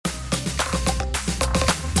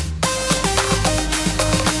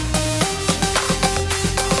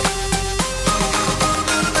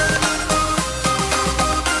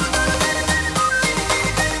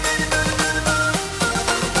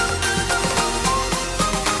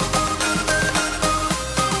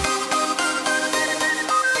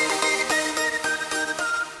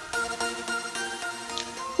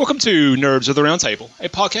Welcome to Nerds of the Round Table, a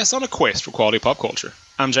podcast on a quest for quality pop culture.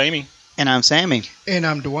 I'm Jamie. And I'm Sammy. And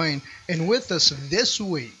I'm Dwayne. And with us this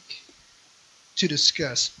week to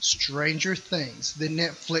discuss Stranger Things, the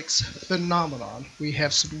Netflix phenomenon, we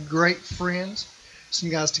have some great friends, some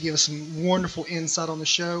guys to give us some wonderful insight on the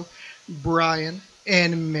show, Brian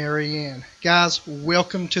and Marianne. Guys,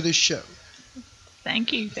 welcome to the show.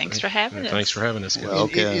 Thank you. Thanks for having us. Thanks for having us.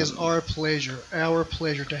 Welcome. It is our pleasure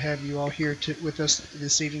to have you all here with us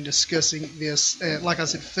this evening discussing this, like I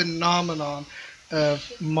said, phenomenon of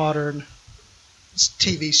modern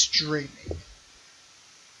TV streaming.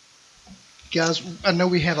 Guys, I know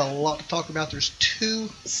we have a lot to talk about. There's 2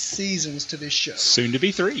 seasons to this show. Soon to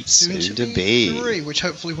be 3. Soon to be 3, which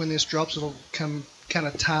hopefully when this drops it'll come kind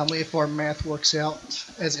of timely if our math works out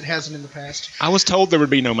as it hasn't in the past. I was told there would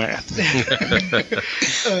be no math.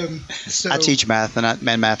 I teach math, and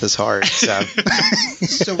math is hard. So,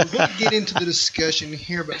 so we're going to get into the discussion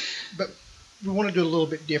here, but we want to do it a little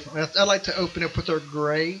bit differently. I'd like to open up with our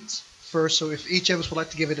grades first. So if each of us would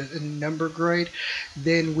like to give it a number grade,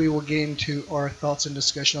 then we will get into our thoughts and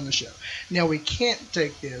discussion on the show. Now, we can't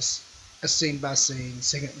take this a scene by scene,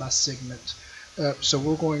 segment by segment. So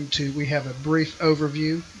we have a brief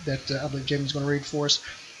overview that I believe Jamie's going to read for us.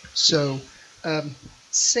 So,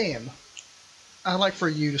 Sam, I'd like for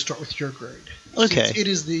you to start with your grade. Okay. Since it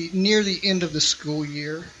is near the end of the school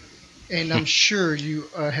year, and I'm sure you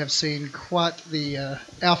have seen quite the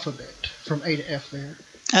alphabet from A to F there.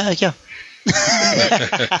 Yeah.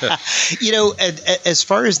 As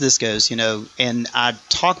far as this goes, and I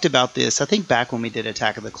talked about this, I think back when we did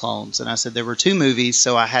Attack of the Clones, and I said there were 2 movies,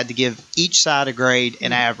 so I had to give each side a grade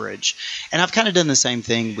and average. And I've kind of done the same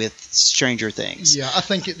thing with Stranger Things. Yeah, I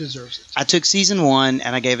think it deserves it. I took season 1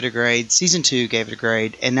 and I gave it a grade, season 2 gave it a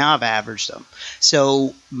grade, and now I've averaged them.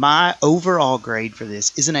 So my overall grade for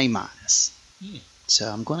this is an A-. So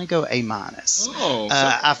I'm going to go A-.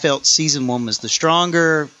 I felt season 1 was the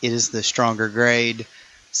stronger. It is the stronger grade.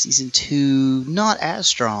 Season 2, not as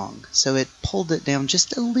strong. So it pulled it down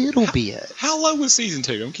just a little bit. How low was season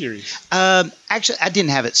 2? I'm curious. Actually, I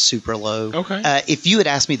didn't have it super low. Okay. If you had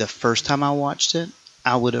asked me the first time I watched it,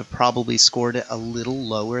 I would have probably scored it a little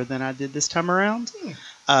lower than I did this time around.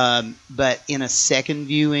 But in a second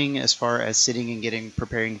viewing, as far as sitting and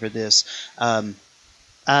preparing for this,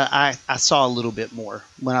 I saw a little bit more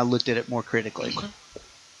when I looked at it more critically. Okay.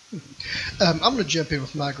 I'm going to jump in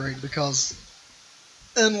with my grade because,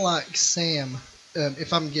 unlike Sam,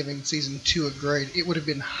 if I'm giving season 2 a grade, it would have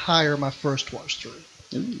been higher my first watch through.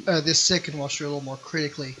 This second watch through a little more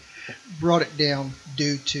critically brought it down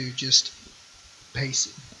due to just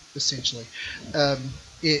pacing, essentially.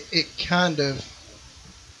 It kind of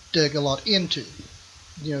dug a lot into,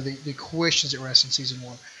 the questions that were asked in season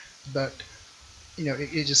 1, but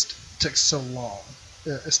it just took so long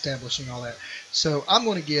establishing all that. So I'm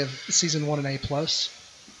going to give season 1 an A+. Give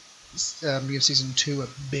season 2 a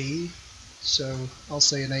B. So I'll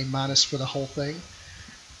say an A- for the whole thing.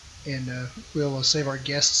 And we'll save our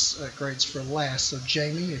guests' grades for last. So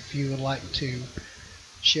Jamie, if you would like to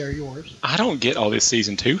share yours. I don't get all this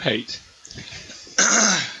season 2 hate.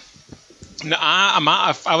 No,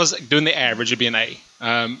 I was doing the average. It'd be an A.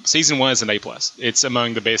 Season 1 is an A+. It's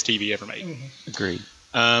among the best TV ever made. Mm-hmm. Agreed.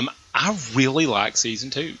 I really like season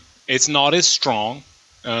 2. It's not as strong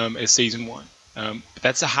as season 1. But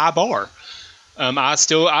that's a high bar.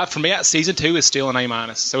 For me, season 2 is still an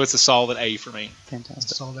A-. So it's a solid A for me.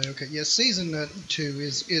 Fantastic. Solid A. Okay. Yeah. Season 2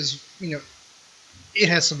 is it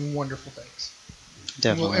has some wonderful things.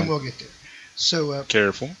 Definitely. And we'll get there. So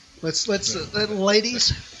Careful. Let's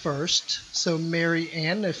ladies first. So Mary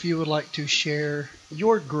Ann, if you would like to share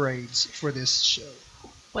your grades for this show.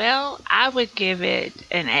 Well, I would give it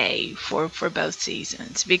an A for both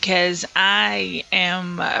seasons because I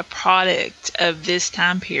am a product of this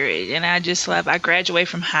time period, and I graduated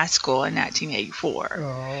from high school in 1984.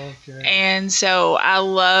 Oh, okay. And so I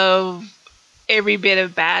love every bit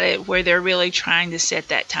about it where they're really trying to set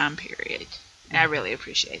that time period. And I really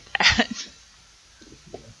appreciate that.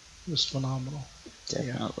 It was phenomenal.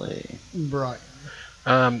 Definitely. Yeah. Brian.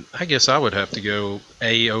 I guess I would have to go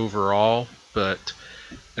A overall, but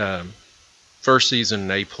first season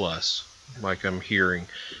an A+, like I'm hearing.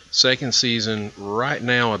 Second season, right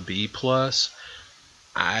now a B+.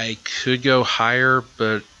 I could go higher,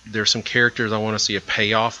 but there's some characters I want to see a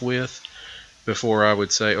payoff with before I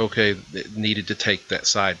would say, okay, it needed to take that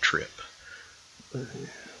side trip.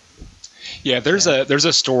 Yeah, there's a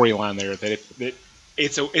storyline there that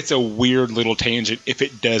it's a weird little tangent if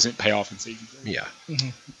it doesn't pay off in season 3. Yeah.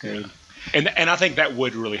 Mm-hmm. And I think that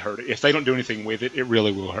would really hurt it. If they don't do anything with it, it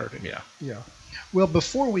really will hurt it. Yeah. Yeah. Well,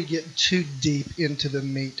 before we get too deep into the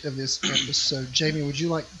meat of this episode, Jamie, would you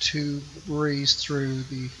like to breeze through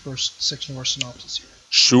the first section of our synopsis here?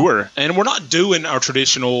 Sure. And we're not doing our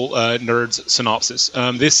traditional nerds synopsis.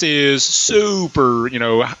 This is super,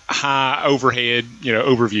 high overhead,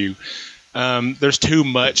 overview. There's too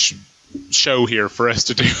much show here for us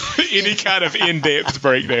to do any kind of in-depth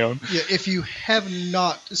breakdown. Yeah, if you have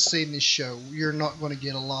not seen this show, you're not going to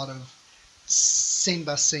get a lot of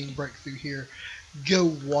scene-by-scene breakthrough here. Go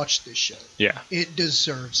watch this show. Yeah. It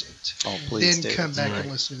deserves it. Oh, please Then do. come back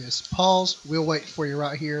and listen to this. Pause. We'll wait for you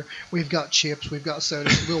right here. We've got chips. We've got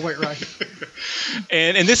sodas. We'll wait right here.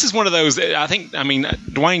 And this is one of those,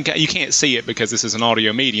 Dwayne, you can't see it because this is an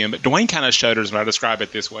audio medium, but Dwayne kind of shudders when I describe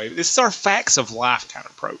it this way. This is our facts of life kind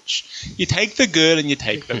of approach. You take the good and you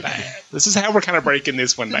take the bad. This is how we're kind of breaking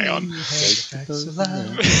this one down. Facts of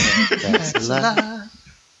life. Facts of life.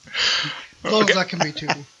 As long as I can be too.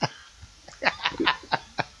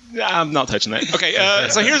 I'm not touching that. Okay,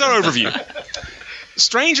 so here's our overview.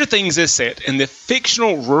 Stranger Things is set in the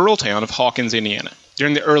fictional rural town of Hawkins, Indiana,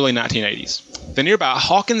 during the early 1980s. The nearby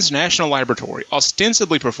Hawkins National Laboratory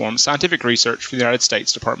ostensibly performs scientific research for the United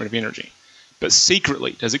States Department of Energy, but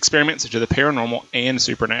secretly does experiments into the paranormal and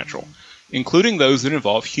supernatural, including those that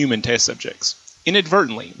involve human test subjects.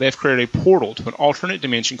 Inadvertently, they have created a portal to an alternate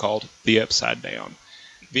dimension called the Upside Down.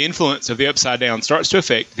 The influence of the Upside Down starts to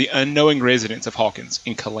affect the unknowing residents of Hawkins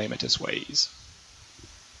in calamitous ways.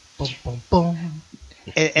 Boom, boom, boom.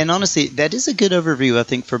 And honestly, that is a good overview, I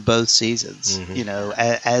think, for both seasons. Mm-hmm.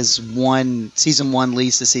 As season one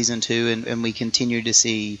leads to season two, and we continue to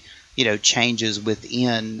see, changes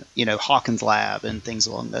within, Hawkins Lab and things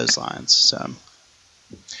along those lines. So,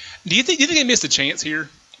 Do you think they missed a chance here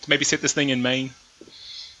to maybe set this thing in Maine?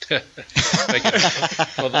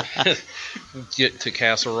 Get to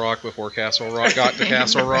Castle Rock before Castle Rock got to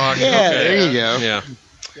Castle Rock. Yeah, there you go. Yeah.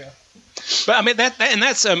 But I mean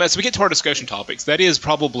that's as we get to our discussion topics, that is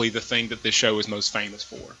probably the thing that this show is most famous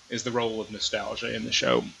for, is the role of nostalgia in the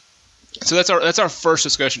show. So that's our first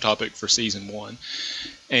discussion topic for season one,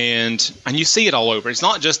 and you see it all over. It's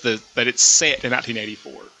not just that it's set in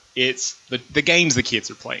 1984. It's the games the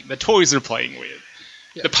kids are playing, the toys they're playing with.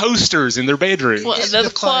 Yeah. The posters in their bedroom. Well,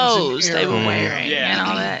 the clothes they were wearing and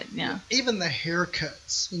all that. Yeah. Even the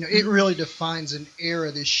haircuts. It really defines an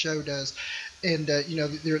era. This show does, and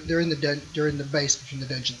they're in the basement in the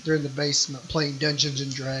dungeon. They're in the basement playing Dungeons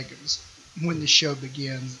and Dragons when the show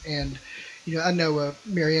begins. And I know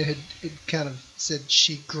Marianne had kind of said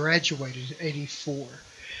she graduated in '84,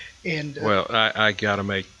 and well, I gotta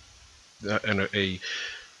make a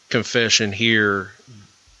confession here.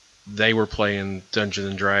 They were playing Dungeons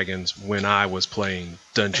and Dragons when I was playing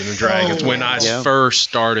Dungeons and Dragons. When I first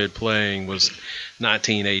started playing was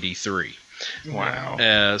 1983.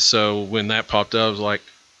 Wow. So when that popped up, I was like,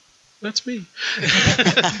 that's me.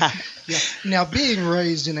 Yeah. Now, being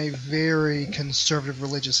raised in a very conservative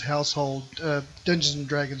religious household, Dungeons and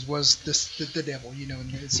Dragons was the devil,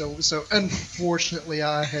 and so unfortunately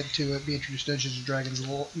I had to be introduced to Dungeons and Dragons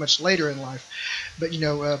much later in life. But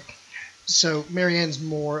so Marianne's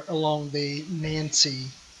more along the Nancy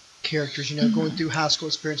characters, going through high school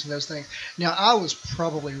experience and those things. Now, I was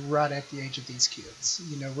probably right at the age of these kids,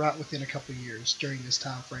 right within a couple of years during this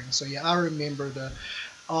time frame. So, yeah, I remember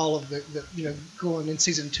all of the going in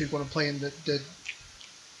season 2, going and playing the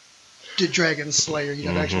Dragon Slayer, the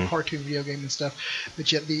actual cartoon video game and stuff.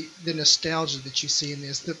 But yet the nostalgia that you see in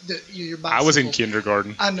this, your bicycles. I was in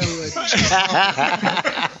kindergarten. I know.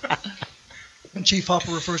 And Chief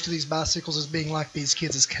Hopper refers to these bicycles as being like these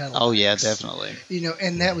kids' Cadillacs. Oh yeah, definitely.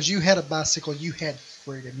 And that was, you had a bicycle, you had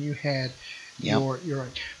freedom, you had your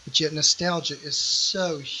but yet nostalgia is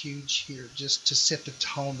so huge here, just to set the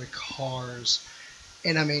tone, the cars,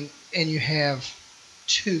 and I mean, and you have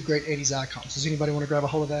two great '80s icons. Does anybody want to grab a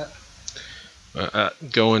hold of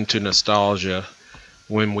that? Going to nostalgia.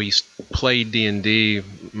 When we played D&D,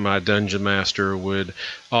 my dungeon master would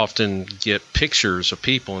often get pictures of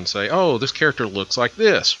people and say, "Oh, this character looks like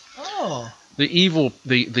this." Oh,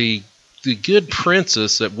 the good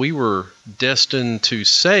princess that we were destined to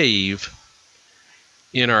save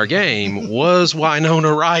in our game was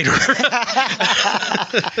Winona Ryder.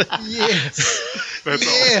 Yes, That's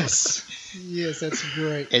yes. Yes, that's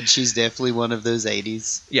great. And she's definitely one of those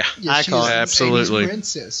 80s. Yeah, icon. Absolutely. 80s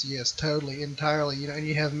princess, yes, totally, entirely. And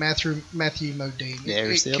you have Matthew Modine.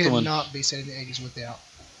 There's it the could other one. not be set in the 80s without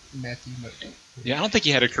Matthew Modine. Yeah, I don't think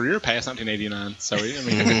he had a career past 1989. So I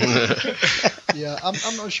mean, Yeah,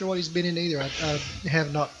 I'm not sure what he's been in either. I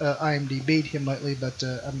have not IMDb'd him lately, but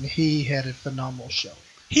I mean, he had a phenomenal show.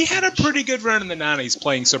 He had a pretty good run in the 90s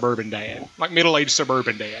playing suburban dad, like middle-aged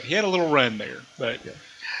suburban dad. He had a little run there, but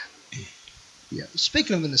Yeah.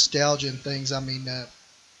 Speaking of the nostalgia and things, I mean,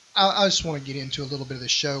 I just want to get into a little bit of the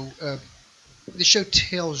show. The show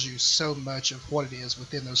tells you so much of what it is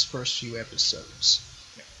within those first few episodes.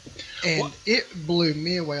 And it blew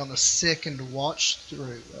me away on the second watch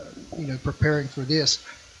through, preparing for this.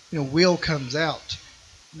 Will comes out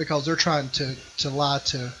because they're trying to lie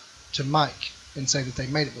to Mike and say that they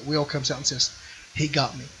made it. But Will comes out and says, he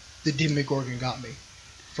got me. The Demogorgon got me,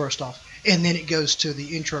 first off. And then it goes to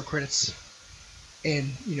the intro credits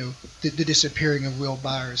and, the disappearing of Will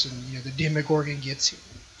Byers and, the Demogorgon gets him.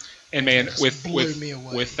 And man, with blew me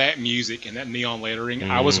away. with that music and that neon lettering,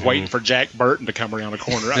 I was waiting for Jack Burton to come around the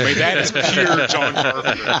corner. I mean, that is pure John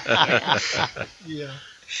Carpenter. Yeah.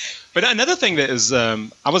 But another thing that is, I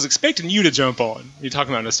was expecting you to jump on. You're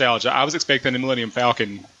talking about nostalgia. I was expecting the Millennium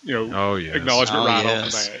Falcon, acknowledgement right off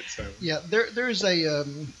the bat. So. Yeah, there's the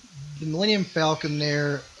Millennium Falcon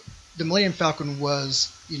there. The Millennium Falcon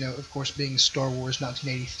was, of course, being Star Wars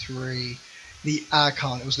 1983. The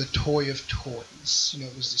icon. It was the toy of toys.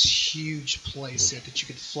 It was this huge play set that you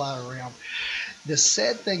could fly around. The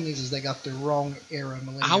sad thing is they got the wrong era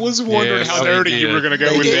Millennium. I was wondering how nerdy you were going to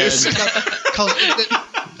go with this. Because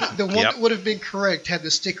the one that would have been correct had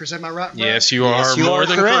the stickers. Am I right, Brad? Yes, you are more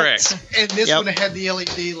than correct. And this one had the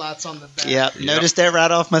LED lights on the back. Yep, noticed that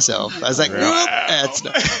right off myself. I was like, whoop, that's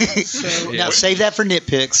not. Now save that for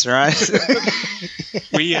nitpicks, right?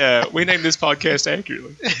 We named this podcast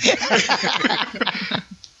accurately.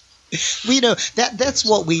 Well, that's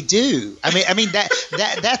what we do. I mean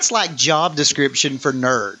that's like job description for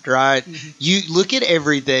nerd, right? Mm-hmm. You look at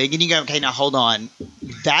everything and you go, okay, now hold on,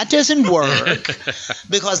 that doesn't work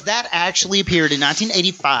because that actually appeared in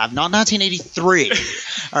 1985, not 1983.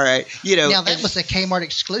 All right, Now that was a Kmart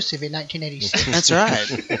exclusive in 1986. That's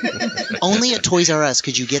right. Only at Toys R Us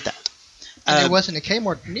could you get that. And there wasn't a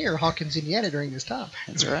Kmart near Hawkins, Indiana during this time.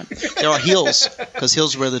 That's right. There are Hills, because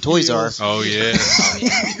Hills where the toys are. Oh, yeah.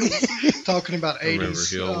 Talking about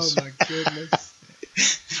 80s. Hills. Oh, my goodness.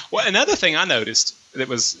 Well, another thing I noticed that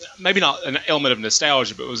was maybe not an element of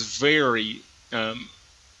nostalgia, but was very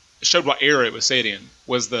showed what era it was set in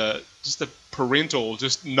was the parental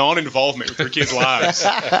non-involvement with their kids' lives.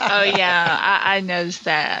 Oh yeah, I noticed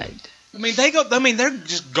that. I mean, they're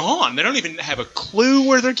just gone. They don't even have a clue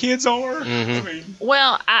where their kids are. Mm-hmm.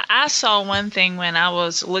 Well, I saw one thing when I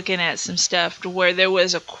was looking at some stuff where there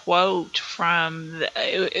was a quote from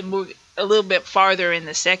it moved a little bit farther in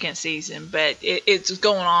the second season, but it's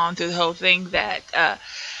going on through the whole thing that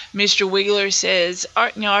Mr. Wheeler says,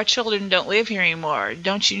 our children don't live here anymore.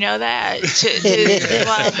 Don't you know that?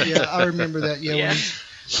 Yeah, I remember that. Yeah. When he's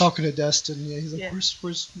talking to Dustin, he's like,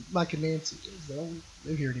 "Where's Mike and Nancy? They don't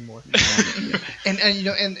live here anymore."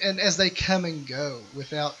 And as they come and go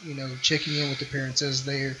without checking in with the parents as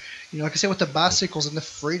they're like I said, with the bicycles and the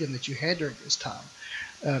freedom that you had during this time.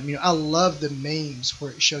 I love the memes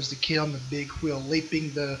where it shows the kid on the big wheel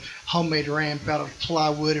leaping the homemade ramp out of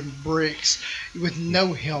plywood and bricks with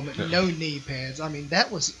no helmet, no knee pads. I mean,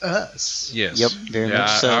 that was us. Yes. Yep. Very much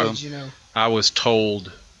so. I was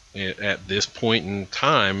told at this point in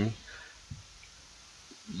time,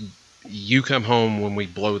 you come home when we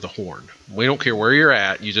blow the horn. We don't care where you're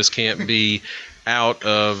at. You just can't be out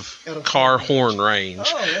of car horn range.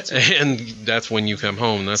 Oh, that's right. And that's when you come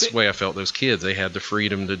home. That's the way I felt those kids. They had the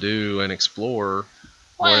freedom to do and explore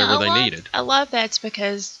whatever they needed. I love that's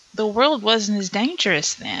because the world wasn't as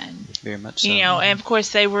dangerous then. Very much so. And of course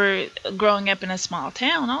they were growing up in a small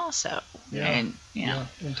town also. Yeah. And Yeah,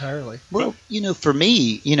 entirely. Well, for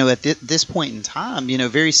me, at this point in time,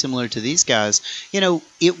 very similar to these guys,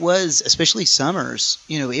 it was, especially summers,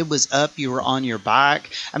 it was up, you were on your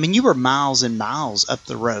bike. I mean, you were miles and miles up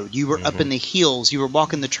the road. You were up in the hills. You were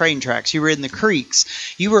walking the train tracks. You were in the creeks.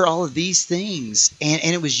 You were all of these things.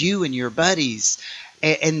 And it was you and your buddies.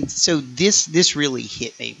 And so this really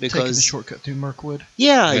hit me because taking the shortcut through Mirkwood.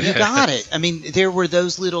 Yeah, you got it. I mean, there were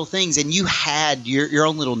those little things, and you had your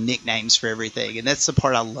own little nicknames for everything, and that's the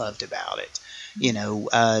part I loved about it.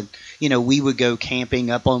 We would go camping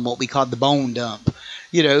up on what we called the bone dump.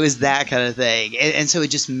 It was that kind of thing, and so it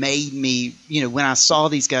just made me, when I saw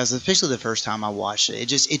these guys, especially the first time I watched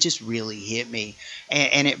it, it just really hit me,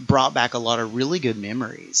 and it brought back a lot of really good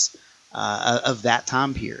memories of that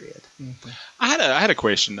time period. Mm-hmm. I had a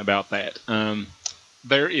question about that.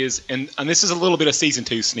 There is, and this is a little bit of season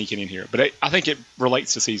 2 sneaking in here, but I think it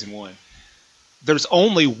relates to season 1. There's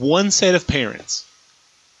only one set of parents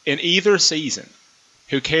in either season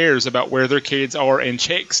who cares about where their kids are and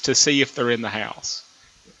checks to see if they're in the house.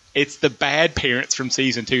 It's the bad parents from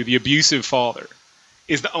season 2, the abusive father.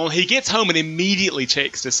 is the only. He gets home and immediately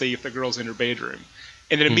checks to see if the girl's in her bedroom,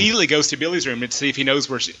 and then immediately goes to Billy's room to see if he knows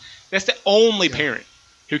where she. That's the only parent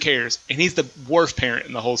who cares, and he's the worst parent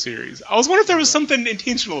in the whole series. I was wondering if there was something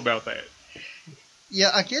intentional about that. Yeah,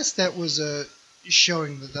 I guess that was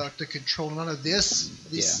showing the control. None of this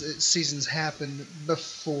seasons happened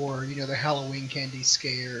before, the Halloween candy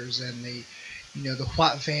scares and the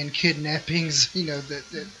white van kidnappings,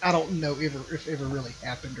 that I don't know if ever really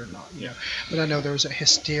happened or not, But I know there was a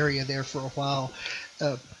hysteria there for a while.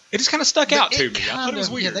 It just kind of stuck out to me. I thought it was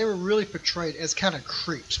weird. Yeah, they were really portrayed as kind of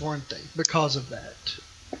creeps, weren't they? Because of that.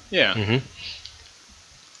 Yeah. Mm-hmm.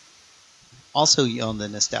 Also, on the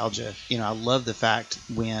nostalgia, I love the fact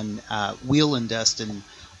when Will and Dustin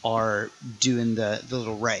are doing the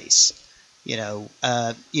little race. You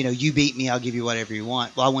beat me, I'll give you whatever you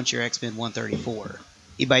want. Well, I want your X-Men 134.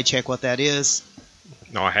 Anybody check what that is?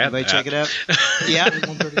 No, I have. Anybody check it out? Yeah,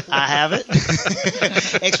 I have it.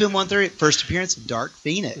 X-Men 130, first appearance of Dark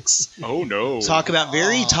Phoenix. Oh no! Talk about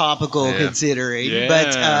very topical, considering.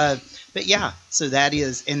 Yeah. But yeah, so that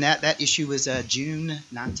is, and that issue was June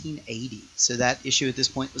 1980. So that issue at this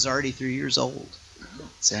point was already 3 years old.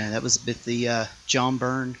 So that was a bit the John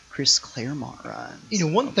Byrne, Chris Claremont run.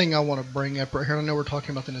 One thing I want to bring up right here, I know we're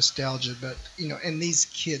talking about the nostalgia, but, and these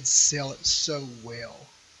kids sell it so well.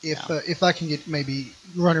 If I can get maybe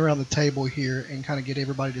run around the table here and kind of get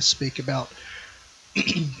everybody to speak about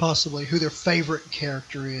possibly who their favorite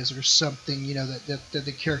character is or something, that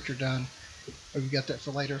the character done. Have you got that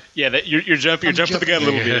for later? Yeah, you're jumping the gun a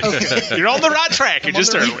little bit. Okay. You're on the right track. You're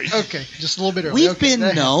just early. Okay, just a little bit early. We've been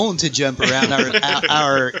known to jump around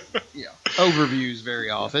our overviews very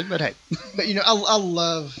often, but hey. But I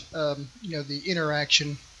love the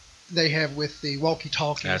interaction they have with the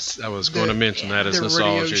walkie-talkies. I was going to mention that as the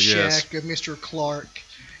Radio Radio Shack of Mr. Clark.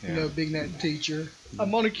 Big Nat Teacher.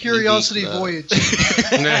 I'm on a curiosity voyage.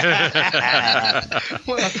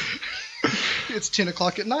 Well, it's 10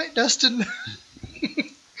 o'clock at night, Dustin.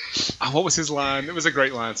 What was his line? It was a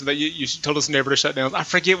great line. So that you told us never to shut down. I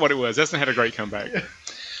forget what it was. Dustin had a great comeback.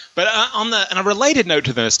 But on a related note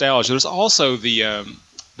to the nostalgia, there's also the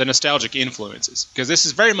nostalgic influences, because this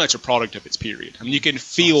is very much a product of its period. I mean, you can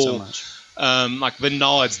feel like the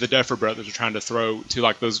nods the Duffer Brothers are trying to throw to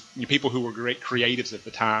like those people who were great creatives at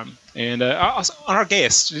the time. And on our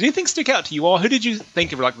guests, did anything stick out to you all? Who did you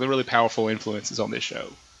think of like the really powerful influences on this show?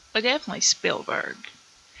 Well, definitely Spielberg,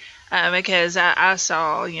 because I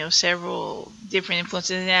saw several different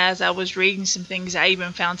influences, and as I was reading some things, I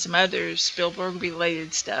even found some other Spielberg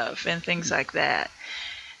related stuff and things like that,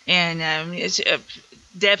 and it's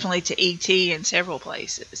definitely to E.T. in several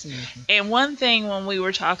places. Mm-hmm. And one thing when we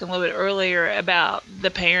were talking a little bit earlier about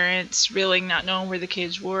the parents really not knowing where the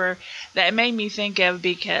kids were, that made me think of,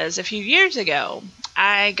 because a few years ago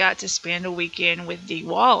I got to spend a weekend with Dee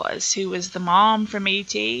Wallace, who was the mom from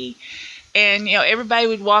E.T., and everybody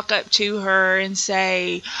would walk up to her and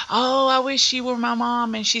say, "Oh, I wish you were my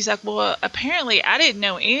mom." And she's like, "Well, apparently I didn't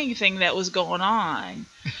know anything that was going on.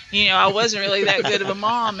 I wasn't really that good of a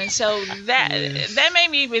mom." And so that made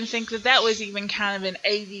me even think that was even kind of an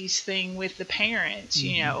 80s thing with the parents,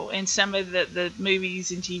 and some of the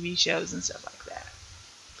movies and TV shows and stuff like that.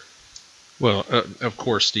 Well, of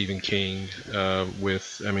course, Stephen King,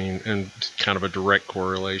 and kind of a direct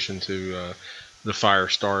correlation to The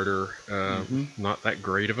Firestarter. Not that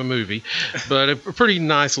great of a movie, but a pretty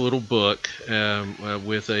nice little book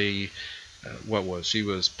with she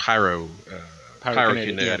was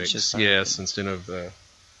pyrokinetics. Yes, instead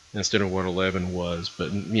of what 11 was. But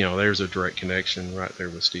there's a direct connection right there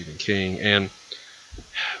with Stephen King. And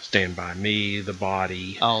Stand By Me, The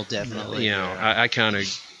Body. Oh, definitely. I kind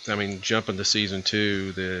of, jumping to season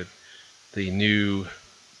 2, the new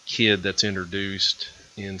kid that's introduced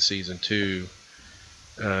in season 2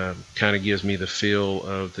 kind of gives me the feel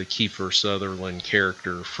of the Kiefer Sutherland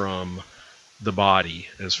character from The Body,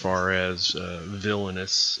 as far as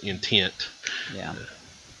villainous intent. Yeah.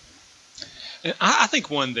 And I think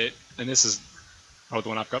one that, and this is probably the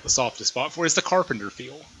one I've got the softest spot for, is the Carpenter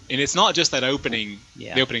feel. And it's not just that opening,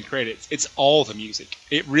 the opening credits. It's all the music.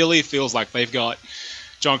 It really feels like they've got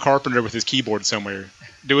John Carpenter with his keyboard somewhere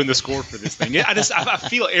doing the score for this thing. I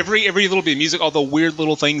feel every little bit of music, all the weird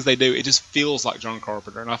little things they do, it just feels like John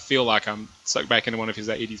Carpenter, and I feel like I'm sucked back into one of his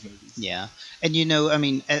 80s movies. Yeah.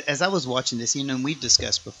 And as I was watching this, and we've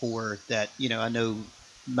discussed before that, I know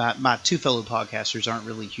my two fellow podcasters aren't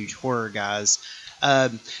really huge horror guys.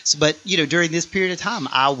 But during this period of time,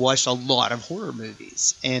 I watched a lot of horror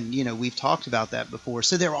movies, and we've talked about that before.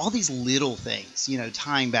 So there are all these little things,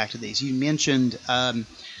 tying back to these. You mentioned,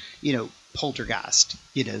 Poltergeist,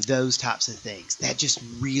 those types of things. That just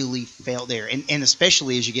really felt there. And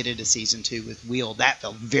especially as you get into season 2 with Will, that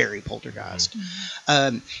felt very Poltergeist.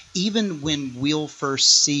 Even when Will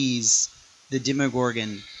first sees the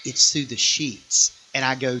Demogorgon, it's through the sheets. And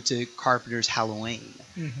I go to Carpenter's Halloween.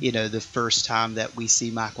 The first time that we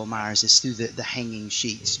see Michael Myers is through the hanging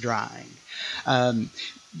sheets drying.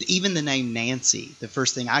 Even the name Nancy, the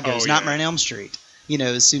first thing I go is Nightmare on Elm Street.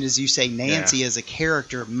 As soon as you say Nancy as a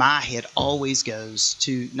character, my head always goes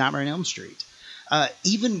to Nightmare on Elm Street.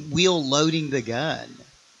 Even Will loading the gun,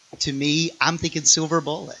 to me, I'm thinking Silver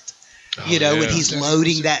Bullet. When he's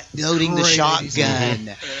loading the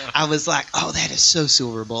shotgun, I was like, oh, that is so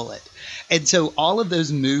Silver Bullet. And so all of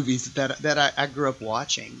those movies that I grew up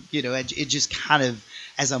watching, it just kind of,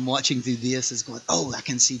 as I'm watching through this, is going, oh, I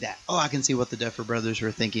can see that. Oh, I can see what the Duffer Brothers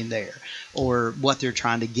were thinking there, or what they're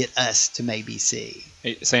trying to get us to maybe see.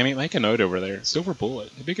 Hey, Sammy, make a note over there. Silver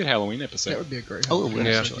Bullet. It'd be a good Halloween episode. That would be a great Halloween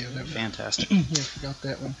episode. Yeah, fantastic. Yeah, I forgot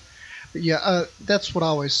that one. But yeah, that's what I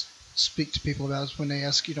always speak to people about is when they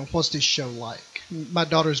ask, what's this show like? My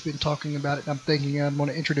daughter's been talking about it, and I'm thinking I'm going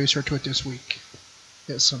to introduce her to it this week.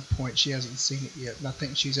 At some point, she hasn't seen it yet, and I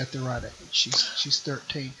think she's at the right age. She's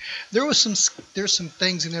 13. There's some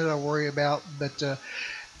things in there that I worry about, but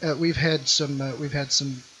we've had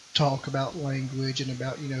some talk about language and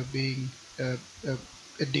about being a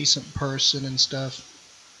decent person and stuff,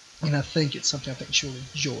 and I think it's something I think she'll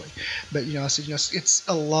enjoy. But I said it's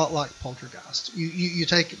a lot like Poltergeist. You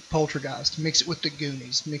take Poltergeist, mix it with the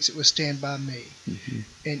Goonies, mix it with Stand By Me,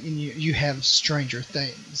 and you have Stranger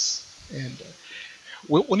Things and.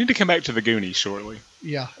 We'll need to come back to the Goonies shortly.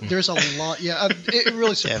 Yeah, there's a lot. Yeah, it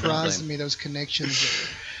really surprised me, those connections.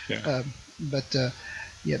 But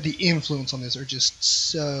the influence on this are just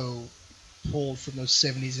so pulled from those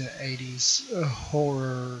 70s and 80s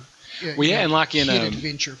horror. And like in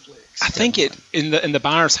adventure flicks. I think in the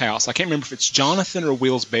Byers house, I can't remember if it's Jonathan or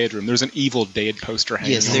Will's bedroom. There's an Evil Dead poster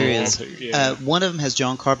hanging. Yes, there is. One of them has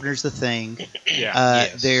John Carpenter's The Thing.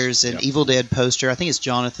 There's an Evil Dead poster. I think it's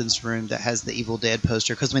Jonathan's room that has the Evil Dead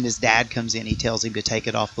poster because when his dad comes in, he tells him to take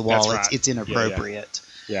it off the wall. That's right. It's inappropriate.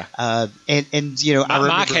 Yeah.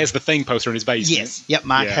 Mike has the Thing poster in his basement. Yes. Yep.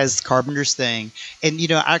 Mike has Carpenter's Thing, and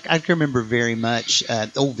I can remember very much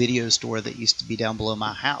the old video store that used to be down below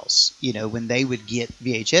my house. When they would get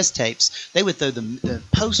VHS tapes, they would throw the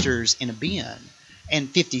posters in a bin, and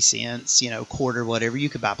 50 cents, quarter, whatever, you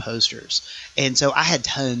could buy posters. And so I had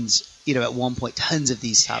tons, at one point, tons of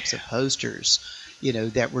these types of posters.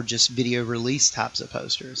 That were just video release types of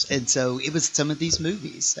posters. And so it was some of these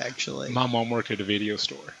movies, actually. My mom worked at a video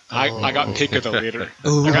store. I got pick of the litter.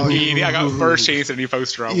 I got first chance at any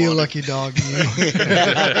poster I wanted. You lucky dog, you.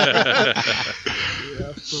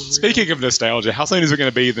 Speaking of nostalgia, how soon is it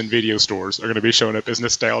going to be then video stores are going to be showing up as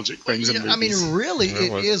nostalgic things in movies? I mean, really,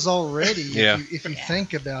 it is already. If you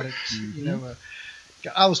think about it,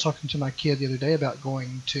 I was talking to my kid the other day about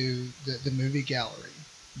going to the movie gallery.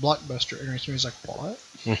 Blockbuster entrance. He was like, what?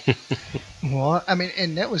 What? I mean,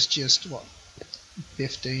 and that was just,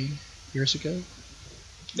 15 years ago?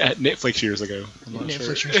 Netflix years ago. I'm not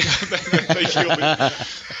Netflix sure. years ago.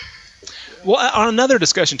 Well, on another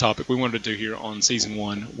discussion topic we wanted to do here on season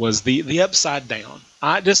 1 was the Upside Down.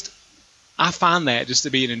 I find that just to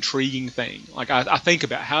be an intriguing thing. Like, I think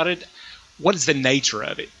about what is the nature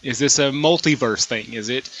of it? Is this a multiverse thing? Is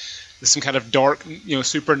it some kind of dark,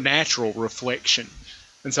 supernatural reflection?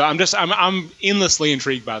 And so I'm endlessly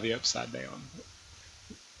intrigued by the Upside Down.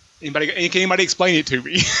 Can anybody explain it to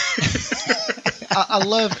me? I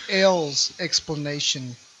love Elle's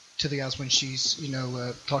explanation to the guys when she's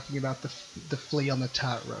talking about the flea on the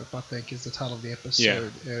tightrope. I think is the title of the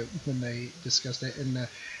episode when they discussed that. And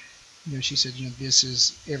she said, this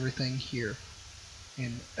is everything here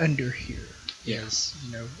and under here. Yes,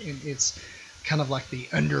 and it's kind of like the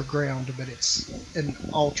underground, but it's an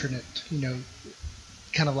alternate,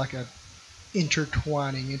 kind of like a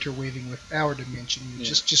interweaving with our dimension,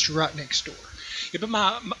 just right next door. Yeah, but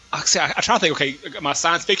I try to think. Okay, my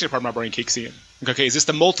science fiction part of my brain kicks in. Okay, is this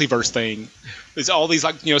the multiverse thing? There's all these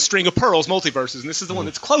string of pearls multiverses, and this is the one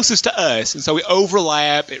that's closest to us, and so we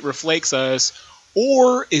overlap. It reflects us.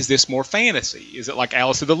 Or is this more fantasy? Is it like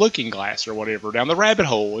Alice in the Looking Glass or whatever down the rabbit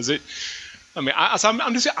hole? Is it? I mean,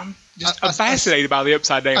 I'm just fascinated by the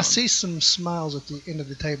Upside Down. I see some smiles at the end of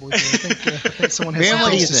the table here. I think someone has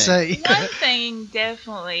something to say. One thing,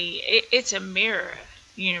 definitely, it's a mirror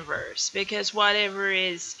universe because whatever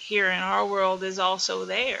is here in our world is also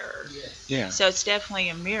there. Yes. Yeah. So it's definitely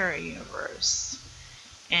a mirror universe,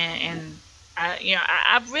 and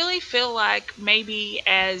I really feel like maybe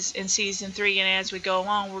as in season 3 and as we go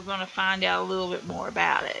along, we're going to find out a little bit more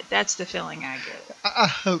about it. That's the feeling I get. I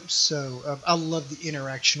hope so. I love the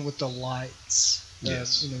interaction with the lights.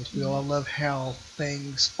 Yes. Phil, I love how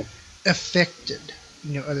things affected,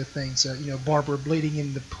 other things. Barbara bleeding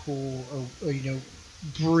in the pool,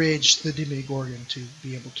 bridged the Demogorgon to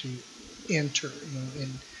be able to enter,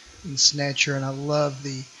 in Snatcher. And I love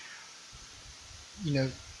the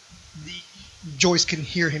Joyce can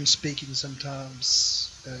hear him speaking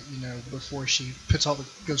sometimes, before she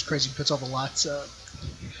goes crazy and puts all the lights up.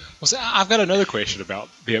 Well, so I've got another question about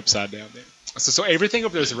the Upside Down then. So everything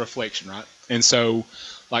over there is a reflection, right? And so,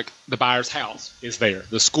 like, the Byers' house is there.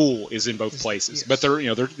 The school is in both places. Yes. But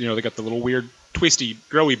they got the little weird twisty,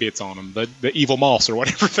 growy bits on them, the evil moss or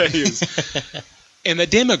whatever that is. And the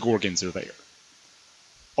Demogorgons are there.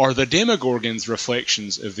 Are the Demogorgons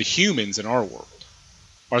reflections of the humans in our world?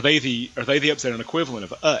 Are they the Upside Down equivalent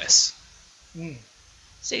of us? Mm.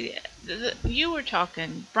 See,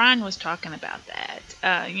 Brian was talking about that.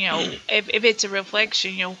 If it's a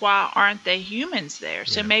reflection, why aren't the humans there?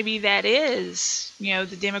 So maybe that is, the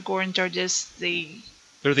Demogorgons are just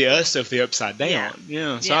They're the us of the Upside Down.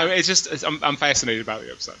 Yeah. So I'm fascinated by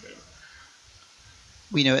the Upside Down.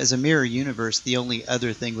 As a mirror universe, the only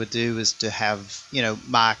other thing would do is to have,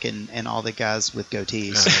 Mike and all the guys with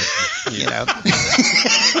goatees. Get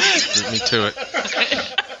me to it.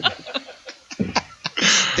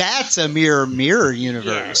 That's a mirror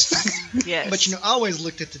universe. Yes. But I always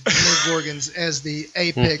looked at the Demogorgons as the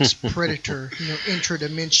apex predator,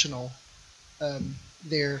 intradimensional.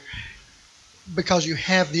 There, because you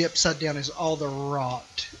have the Upside Down as all the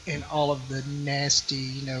rot and all of the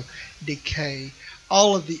nasty, decay.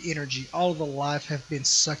 All of the energy, all of the life have been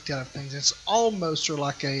sucked out of things. It's almost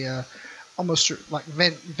like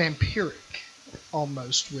vampiric,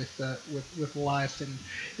 almost with life, and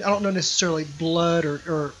I don't know necessarily blood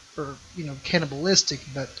or cannibalistic,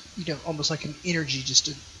 but almost like an energy, just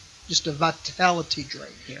a vitality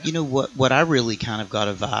drain. Yeah. What I really kind of got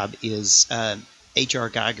a vibe is H.R.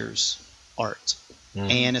 Geiger's art.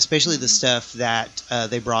 And especially the stuff that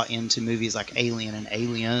they brought into movies like Alien and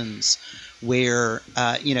Aliens, where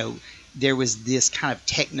there was this kind of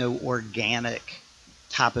techno-organic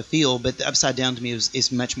type of feel, but the Upside Down to me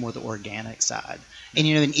is much more the organic side. And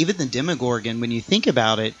and even the Demogorgon, when you think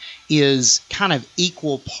about it, is kind of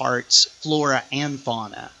equal parts flora and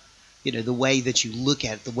fauna. The way that you look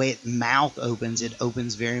at it, the way its mouth opens, it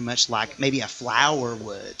opens very much like maybe a flower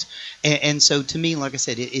would. And so to me, like I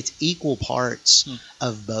said, it's equal parts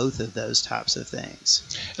of both of those types of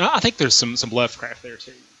things. And I think there's some Lovecraft there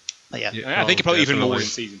too. Yeah. I think probably even more in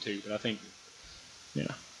season 2, but I think,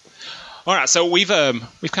 All right, so we've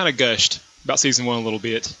kind of gushed about season 1 a little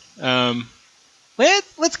bit.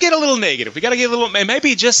 Let's get a little negative. We got to get a little,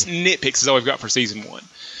 maybe just nitpicks is all we've got for season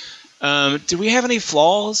 1. Do we have any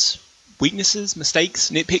flaws, weaknesses, mistakes,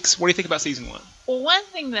 nitpicks? What do you think about season 1? Well, one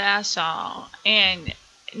thing that I saw, and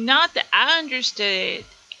not that I understood it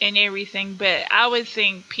and everything, but I would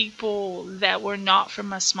think people that were not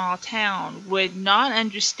from a small town would not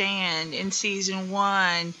understand in season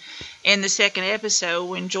 1 in the second episode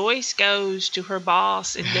when Joyce goes to her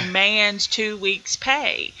boss and demands 2 weeks'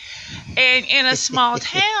 pay. And in a small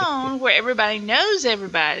town where everybody knows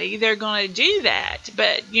everybody, they're going to do that.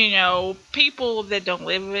 But, people that don't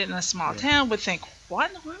live in a small town would think,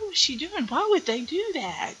 what was she doing? Why would they do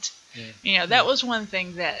that? Yeah. That was one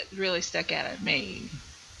thing that really stuck out at me.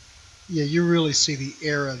 Yeah, you really see the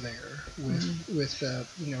era there with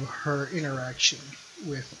her interaction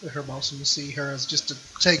with her boss, and you see her as just a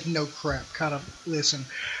take no crap kind of. Listen,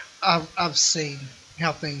 I've seen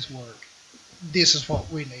how things work. This is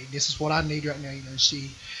what we need. This is what I need right now.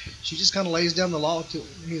 She just kind of lays down the law to him.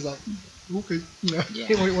 He's like, okay, what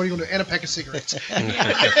are you going to do? And a pack of cigarettes.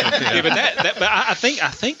 But I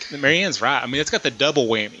think that Marianne's right. I mean, it's got the double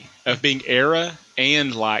whammy of being era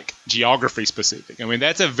and like geography specific. I mean,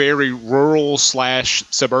 that's a very rural /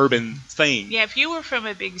 suburban thing. Yeah, if you were from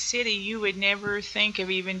a big city, you would never think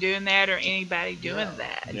of even doing that or anybody doing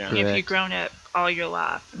that. Yeah. If you've grown up all your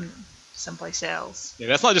life in someplace else. Yeah,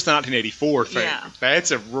 that's not just a 1984 thing. Yeah.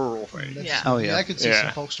 That's a rural thing. Yeah. Oh, yeah. I could see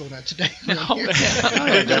some folks doing that today.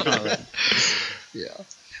 Definitely. Yeah.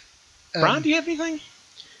 Brian, do you have anything?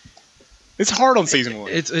 It's hard on season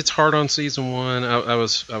 1. It's hard on season 1. I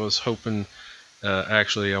was hoping.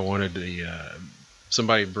 Actually, I wanted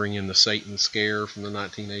somebody to bring in the Satan scare from the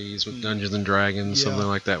 1980s with Dungeons and Dragons. Yeah. Something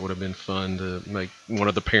like that would have been fun to make one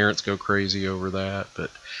of the parents go crazy over that. But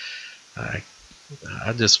I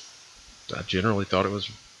generally thought it was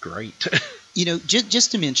great.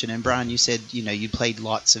 just to mention, and Brian, you said you played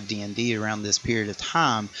lots of D&D around this period of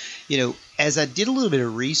time. As I did a little bit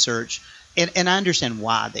of research, and I understand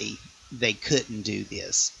why they couldn't do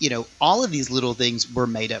this. All of these little things were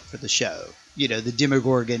made up for the show. The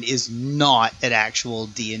Demogorgon is not an actual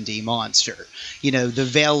D&D monster. The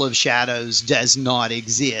Veil of Shadows does not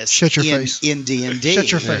exist. Shut your face. In D&D.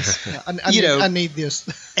 Shut your face. I need this.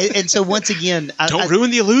 And so once again, don't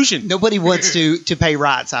ruin the illusion. Nobody wants to pay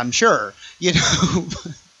rights, I'm sure.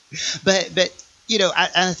 But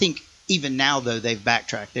I think even now though they've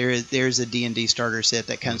backtracked. There's a D&D starter set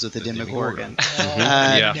that comes with the Demogorgon.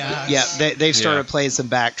 They've started playing some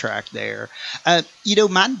backtrack there.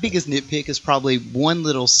 My biggest nitpick is probably one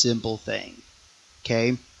little simple thing.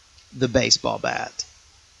 Okay, the baseball bat.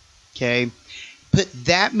 Okay, put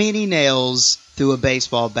that many nails through a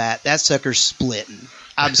baseball bat, that sucker's splitting.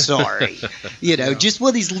 I'm sorry. Just one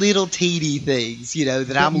of these little teeny things,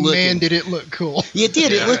 that I'm looking. Man, did it look cool. It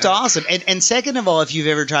did. It looked awesome. And second of all, if you've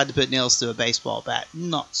ever tried to put nails through a baseball bat,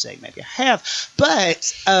 not saying maybe I have,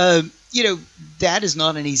 but, that is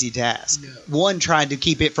not an easy task. No. One, trying to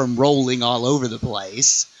keep it from rolling all over the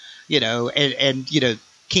place, and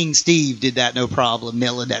King Steve did that no problem,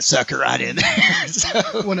 nailing that sucker right in there.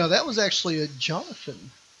 So. Well, no, that was actually a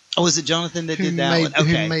Jonathan. Oh, was it Jonathan that did that one?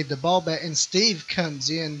 Okay. Who made the ball bat, and Steve comes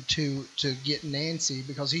in to get Nancy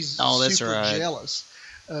because he's super jealous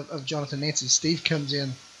of Jonathan and Nancy. Steve comes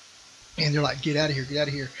in, and they're like, get out of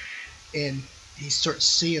here, and he starts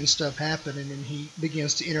seeing stuff happen, and then he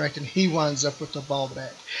begins to interact, and he winds up with the ball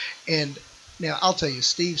bat. And now I'll tell you,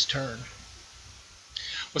 Steve's turn.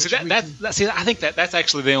 Well, I think that's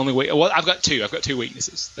actually the only way. Well, I've got two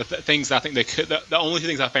weaknesses. The things I think the only two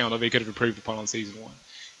things I found that they could have improved upon on season 1.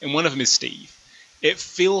 And one of them is Steve. It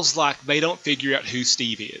feels like they don't figure out who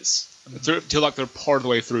Steve is until like they're part of the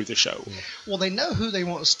way through the show. Well, they know who they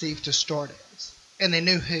want Steve to start as, and they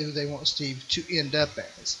knew who they want Steve to end up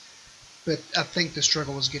as. But I think the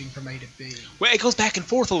struggle was getting from A to B. Well, it goes back and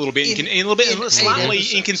forth a little bit in slightly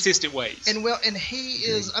inconsistent ways. And he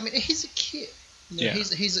is. I mean, he's a kid.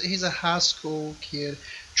 He's a high school kid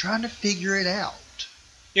trying to figure it out.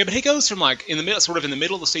 Yeah, but he goes from like in the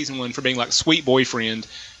middle of the season 1 for being like sweet boyfriend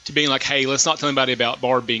to being like, hey, let's not tell anybody about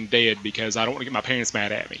Barb being dead because I don't want to get my parents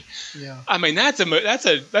mad at me. Yeah. I mean, that's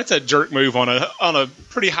a jerk move on a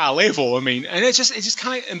pretty high level. I mean, and it's just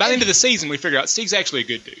kind of, and by the end of the season we figure out Steve's actually a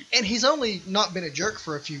good dude. And he's only not been a jerk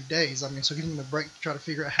for a few days. I mean, so give him a break to try to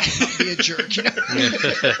figure out how to not be a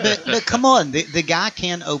jerk. But come on, the guy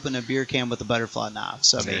can open a beer can with a butterfly knife.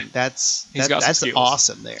 So I mean, that's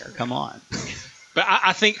awesome there. Come on. But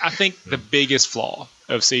I think the biggest flaw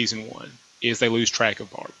of season 1 is they lose track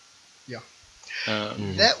of Barb. Yeah,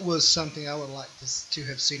 that was something I would like to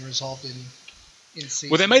have seen resolved in season.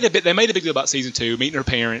 Well, they made a big deal about season 2, meeting her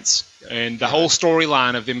parents, and the whole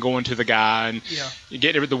storyline of them going to the guy and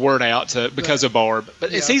getting the word out because of Barb.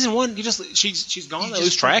 But in season 1, she's gone. They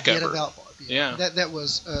lose track of her. About Barb. Yeah. That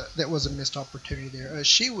was a missed opportunity there.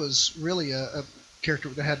 She was really a character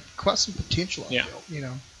that had quite some potential. I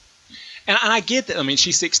feel, And I get that. I mean,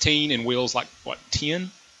 she's 16 and Will's like, what, 10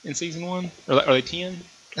 in season 1? Are they 10?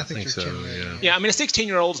 I think so, 10. Yeah, I mean, a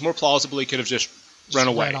 16-year-old more plausibly could have just run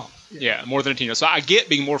away. Yeah, more than a 10-year-old. So I get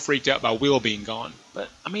being more freaked out by Will being gone. But,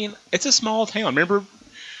 I mean, it's a small town. Remember,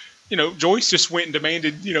 Joyce just went and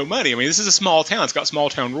demanded, money. I mean, this is a small town. It's got small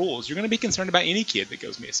town rules. You're going to be concerned about any kid that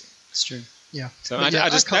goes missing. That's true. Yeah. So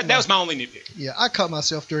that was my only nitpick. Yeah, I caught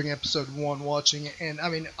myself during episode 1 watching it, and I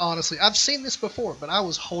mean, honestly, I've seen this before, but I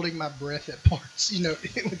was holding my breath at parts. Even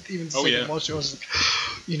second watch, I was,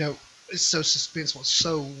 it's so suspenseful,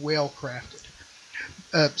 so well crafted.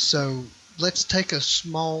 So let's take a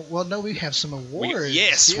small. Well, no, we have some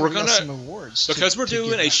awards. We're gonna some awards because we're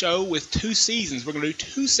doing a show with 2 seasons. We're gonna do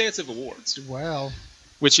 2 sets of awards. Wow.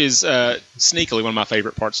 Which is sneakily one of my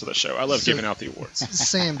favorite parts of the show. I love giving out the awards.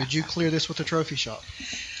 Sam, did you clear this with the trophy shop?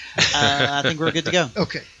 I think we're good to go.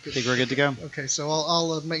 Okay. Good. I think we're good to go. Okay, so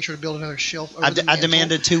I'll make sure to build another shelf. I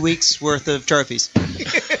demanded 2 weeks worth of trophies.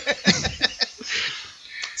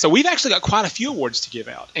 So we've actually got quite a few awards to give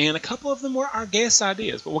out, and a couple of them were our guest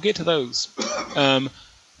ideas, but we'll get to those.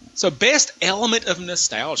 So best element of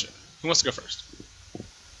nostalgia. Who wants to go first?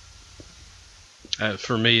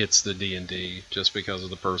 For me, it's the D&D, just because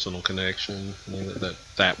of the personal connection.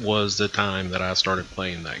 That was the time that I started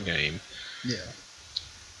playing that game. Yeah.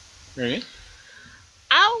 Very good.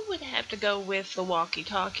 I would have to go with the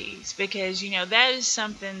walkie-talkies because, that is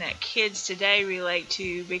something that kids today relate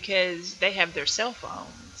to because they have their cell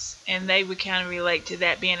phones, and they would kind of relate to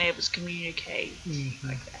that, being able to communicate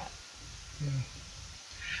like that.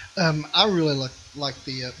 Yeah. I really like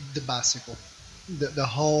the bicycle. the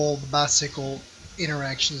whole bicycle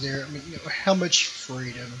interactions there. I mean, how much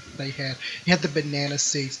freedom they had. You had the banana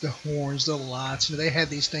seats, the horns, the lights. They had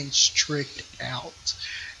these things tricked out.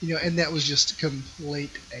 And that was just a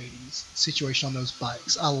complete 80s situation on those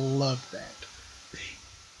bikes. I love that.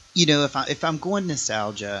 If I'm going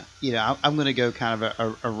nostalgia, I'm going to go kind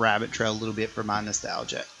of a rabbit trail a little bit for my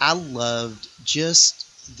nostalgia. I loved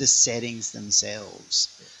just the settings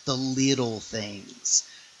themselves, the little things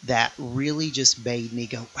that really just made me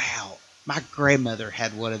go, wow. My grandmother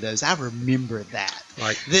had one of those. I remember that.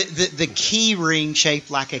 Like the key ring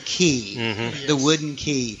shaped like a key, mm-hmm. the wooden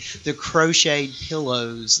key, the crocheted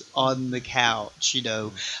pillows on the couch.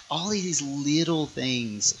 All of these little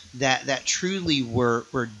things that truly were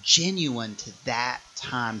genuine to that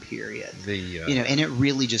time period. And it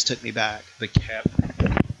really just took me back.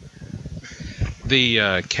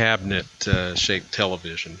 The cabinet shaped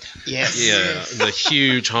television. Yes. Yeah, the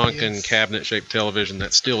huge honking cabinet shaped television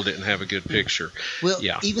that still didn't have a good picture. Well,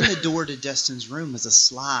 even the door to Dustin's room was a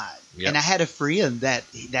slide. Yep. And I had a friend that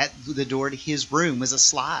the door to his room was a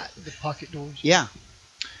slide. The pocket doors. Yeah.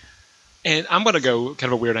 And I'm going to go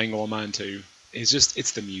kind of a weird angle on mine too.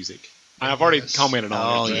 It's the music. I've already commented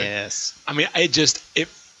on it. Oh, yes. I mean,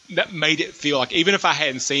 that made it feel like, even if I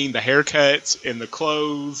hadn't seen the haircuts and the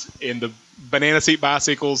clothes and the banana seat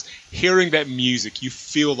bicycles, hearing that music, you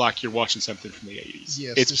feel like you're watching something from the 80s.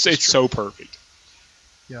 Yes, it's so perfect.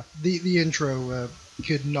 Yeah, the intro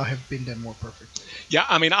could not have been done more perfectly. Yeah,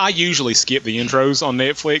 I mean, I usually skip the intros on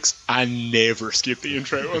Netflix. I never skip the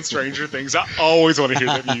intro on Stranger Things. I always want to hear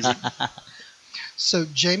that music. So,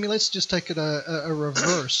 Jamie, let's just take it a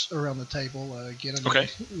reverse around the table. Again, okay.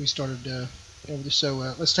 We started over this, so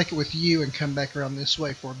let's take it with you and come back around this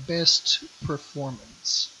way for best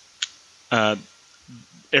performance.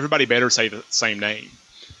 Everybody better say the same name.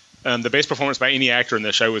 The best performance by any actor in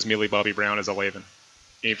the show was Millie Bobby Brown as 11.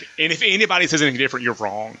 If anybody says anything different, you're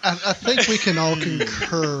wrong. I think we can all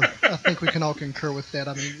concur. I think we can all concur with that.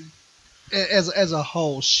 I mean, as a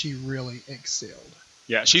whole, she really excelled.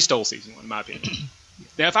 Yeah, she stole season 1, in my opinion.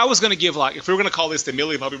 Now, if I was going to give, if we were going to call this the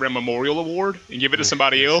Millie Bobby Brown Memorial Award and give it to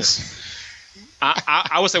somebody else,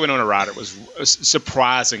 I would say Winona Ryder was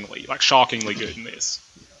surprisingly, shockingly good in this.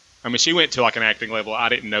 I mean, she went to an acting level I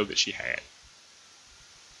didn't know that she had.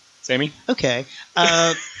 Sammy? Okay.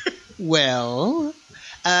 Well,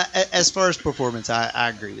 as far as performance, I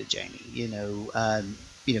agree with Jamie.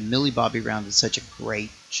 Millie Bobby Brown did such a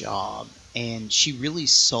great job, and she really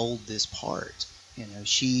sold this part.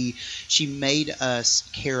 She made us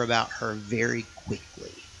care about her very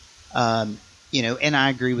quickly. And I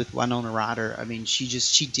agree with Winona Ryder. I mean,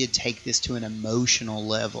 she did take this to an emotional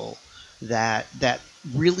level that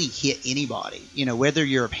really hit anybody. Whether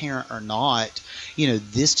you're a parent or not,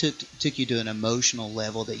 this took you to an emotional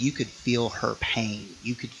level that you could feel her pain.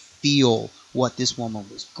 You could feel what this woman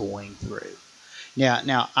was going through.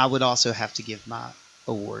 Now I would also have to give my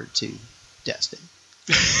award to Dustin.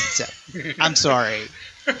 So, I'm sorry.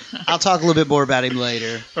 I'll talk a little bit more about him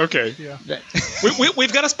later. Okay. Yeah.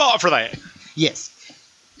 We've got a spot for that. Yes.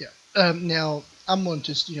 Yeah. Now, I'm going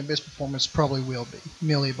to, best performance probably will be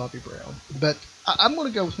Millie Bobby Brown. But I'm going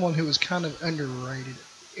to go with one who was kind of underrated.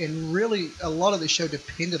 And really, a lot of the show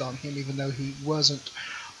depended on him, even though he wasn't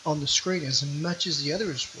on the screen as much as the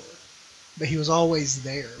others were. But he was always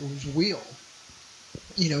there. It was Will.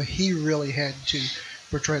 He really had to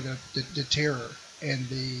portray the terror and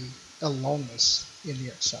the aloneness in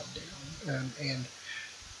the Upside Down. And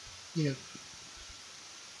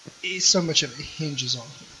so much of it hinges on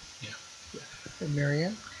him. Yeah. And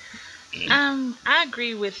Marianne? I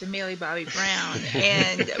agree with Millie Bobby Brown,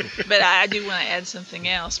 but I do want to add something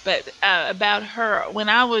else. But about her, when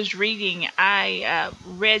I was reading, I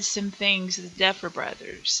read some things the Duffer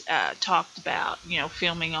Brothers talked about,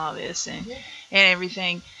 filming all this and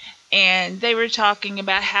everything, and they were talking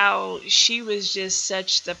about how she was just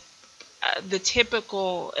such the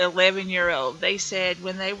typical 11-year-old. They said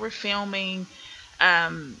when they were filming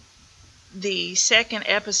the second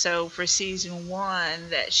episode for season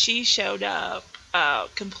 1 that she showed up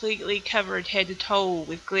completely covered head to toe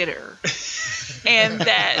with glitter, and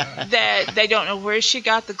that they don't know where she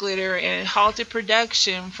got the glitter, and it halted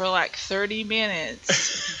production for 30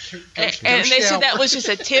 minutes. And they said that was just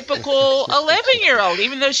a typical 11-year-old,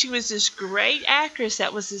 even though she was this great actress.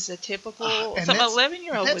 That was just a typical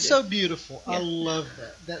 11-year-old. That's so beautiful. Yeah. I love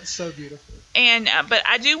that. That's so beautiful. And but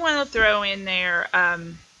I do want to throw in there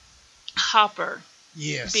Hopper.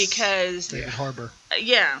 Yes. Because David Harbour.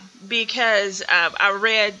 Yeah, because I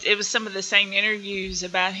read it was some of the same interviews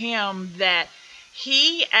about him that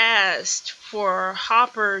he asked for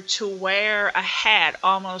Hopper to wear a hat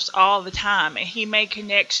almost all the time, and he made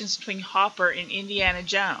connections between Hopper and Indiana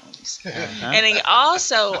Jones. And he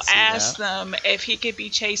also asked them if he could be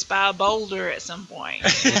chased by a boulder at some point.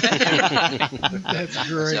 That's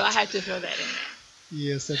great. So I had to throw that in there.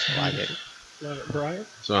 Yes, that's fine. Love it, Brian.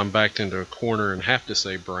 So I'm backed into a corner and have to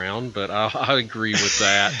say Brown, but I agree with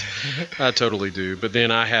that. I totally do. But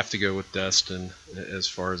then I have to go with Dustin as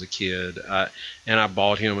far as a kid. And I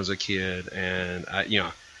bought him as a kid, and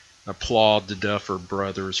I applaud the Duffer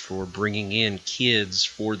Brothers for bringing in kids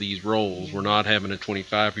for these roles. We're not having a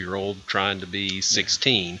 25-year-old trying to be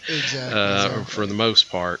 16 Exactly. for the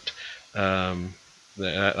most part.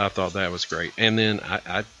 I thought that was great. And then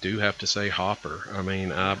I do have to say Hopper. I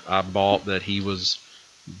mean, I bought that he was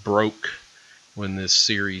broke when this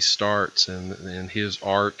series starts, and his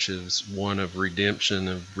arc is one of redemption,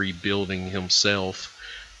 of rebuilding himself,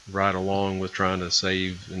 right along with trying to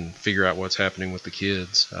save and figure out what's happening with the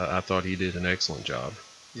kids. I thought he did an excellent job.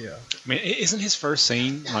 Yeah. I mean, isn't his first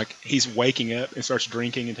scene like he's waking up and starts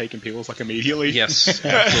drinking and taking pills like immediately? Yes,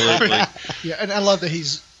 absolutely. Yeah, and I love that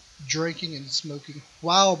he's drinking and smoking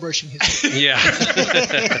while brushing his teeth. Yeah.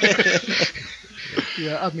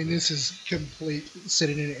 Yeah, I mean, this is complete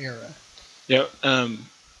setting an era. Yeah.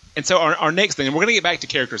 And so our next thing, and we're going to get back to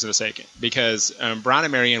characters in a second, because Brian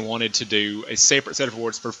and Marianne wanted to do a separate set of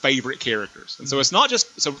awards for favorite characters. And so it's not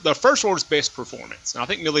just, so the first award is best performance. And I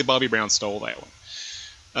think Millie Bobby Brown stole that one.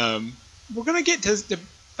 We're going to get to the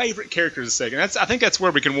favorite characters in a second. I think that's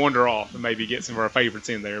where we can wander off and maybe get some of our favorites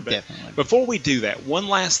in there. But Definitely. before we do that, one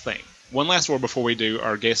last word before we do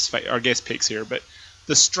our guest picks here. But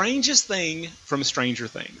the strangest thing from Stranger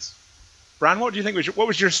Things. Brian, what do you think what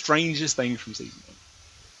was your strangest thing from season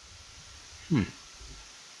 1?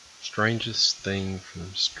 Strangest thing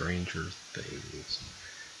from Stranger Things.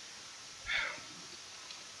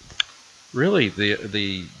 Really,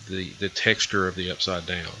 the texture of the Upside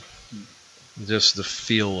Down. Just the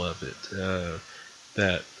feel of it,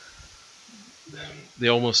 that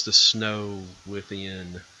almost the snow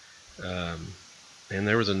within, and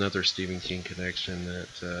there was another Stephen King connection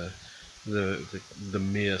that the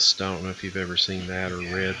mist. I don't know if you've ever seen that or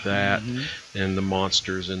read that, and the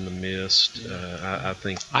monsters in the mist. I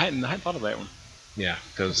think I hadn't thought of that one. Yeah,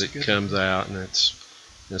 because it comes out and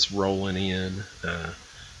it's rolling in.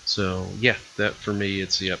 So yeah, that for me,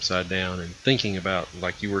 it's the Upside Down, and thinking about,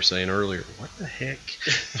 like you were saying earlier, what the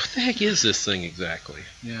heck is this thing exactly?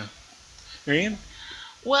 Yeah, Marianne?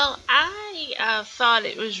 Well, I thought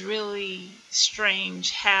it was really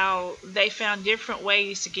strange how they found different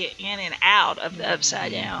ways to get in and out of the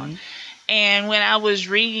Upside Down. And when I was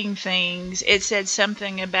reading things, it said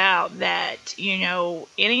something about that,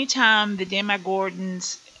 anytime the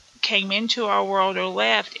Demogorgons came into our world or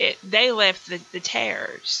left, they left the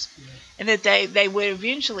tears. Yeah. And that they would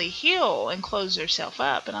eventually heal and close themselves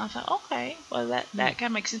up. And I thought, okay, well, that kind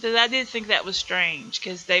of makes sense. But I did think that was strange,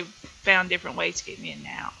 because they found different ways to get in and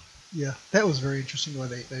out. Yeah, that was very interesting the way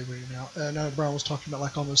they went in and out. I know Brian was talking about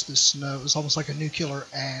like almost this snow. It was almost like a nuclear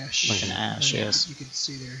ash. Like an ash, yes. You could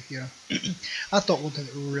see there, yeah. I thought one thing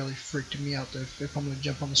that really freaked me out, though, if I'm going to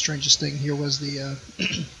jump on the strangest thing here, was the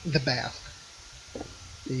bath.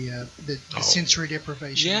 The sensory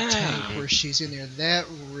deprivation tank where she's in there. That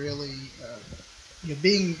really,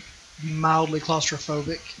 being mildly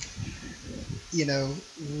claustrophobic,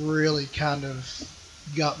 really kind of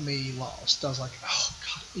got me lost. I was like, oh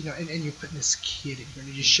God, and you're putting this kid in here, and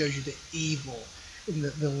it just shows you the evil and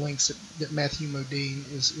the lengths that Matthew Modine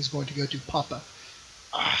is going to go to. Papa,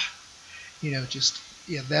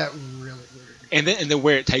 that really weird. And then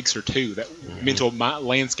where it takes her to, that mental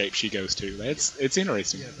landscape she goes to. It's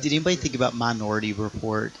interesting. Did anybody think about Minority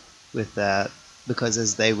Report with that? Because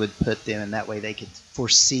as they would put them in that way, they could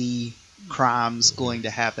foresee crimes going to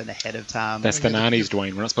happen ahead of time. That's the 90s,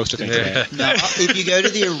 Dwayne. We're not supposed to think of that. No, if you go to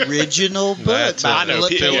the original book by Philip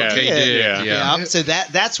K. Dick, yeah. So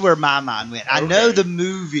that's where my mind went. I know the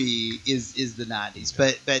movie is the 90s,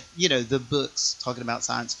 but the books talking about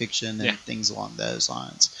science fiction and things along those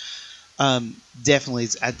lines. Definitely,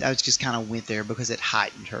 I just kind of went there because it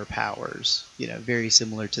heightened her powers. Very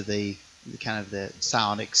similar to the kind of the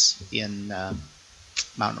psionics in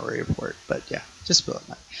Minority Report. But yeah, just feel it.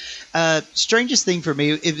 Strangest thing for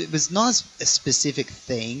me, it was not a specific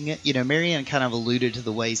thing. Marianne kind of alluded to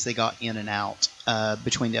the ways they got in and out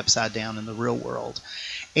between the Upside Down and the real world.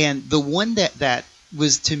 And the one that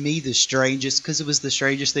was to me the strangest, because it was the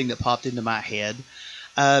strangest thing that popped into my head,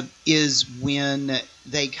 is when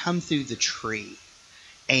they come through the tree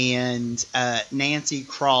and Nancy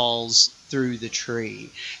crawls through the tree.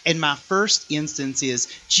 And my first instance is,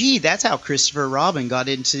 gee, that's how Christopher Robin got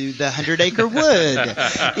into the 100-acre wood.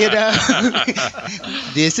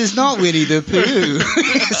 This is not Winnie the Pooh.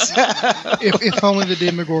 If only the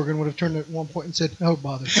Demogorgon would have turned at one point and said, "Oh,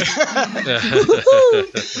 bother."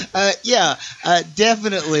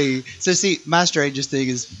 Definitely. So see, my strangest thing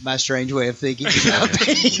is my strange way of thinking about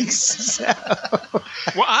things. So.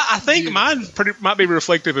 Well, I think mine might be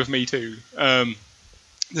reflective of me too.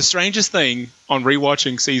 The strangest thing on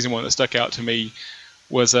rewatching season 1 that stuck out to me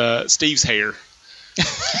was Steve's hair.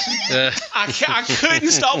 I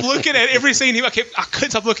couldn't stop looking at every scene. I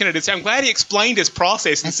couldn't stop looking at it. So I'm glad he explained his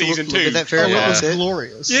process in season 2. Look at that Farrah Fawcett.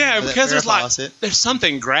 Glorious. Yeah, because there's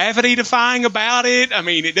something gravity-defying about it. I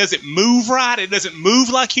mean, it doesn't move right. It doesn't move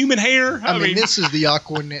like human hair. I mean, this is the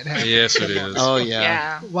Aquanet hair. Yes, it is. Oh,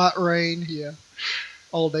 yeah. White rain, yeah.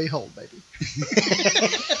 All day hold, baby.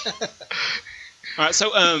 All right,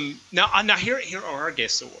 so now here are our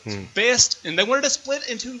guest awards. Best, and they wanted to split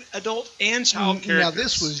into adult and child characters. Now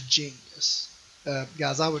this was genius,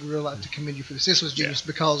 guys. I would really like to commend you for this. This was genius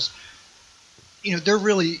because, there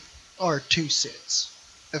really are two sets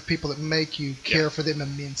of people that make you care for them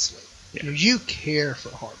immensely. Yeah. You care for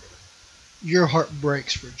Harper. Your heart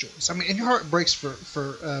breaks for Joyce. I mean, and your heart breaks for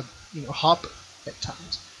Hopper at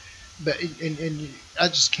times. But I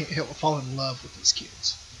just can't help but fall in love with these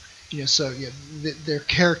kids. Their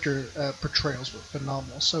character portrayals were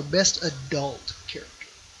phenomenal. So, best adult character.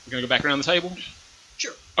 We're gonna go back around the table.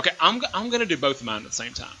 Sure. Okay, I'm gonna do both of mine at the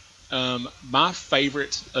same time. My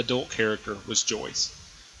favorite adult character was Joyce.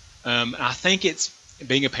 I think it's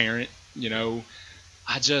being a parent.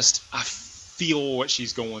 I feel what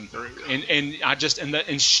she's going through,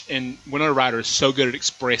 and Winona Ryder is so good at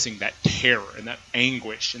expressing that terror and that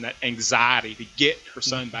anguish and that anxiety to get her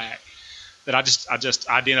son back. That I just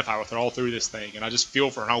identify with her all through this thing, and I just feel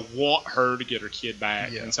for her. And I want her to get her kid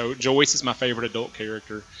back, and so Joyce is my favorite adult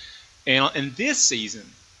character. And in this season,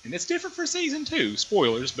 and it's different for season 2,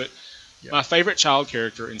 spoilers, but my favorite child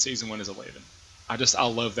character in season 1 is Eleven. I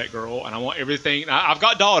love that girl, and I want everything. I've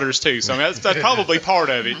got daughters too, so that's probably part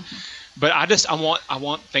of it. But I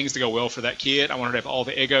want things to go well for that kid. I want her to have all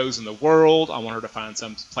the egos in the world. I want her to find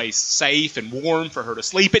some place safe and warm for her to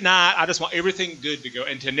sleep at night. I just want everything good to go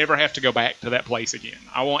and to never have to go back to that place again.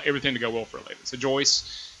 I want everything to go well for Eleven. So Joyce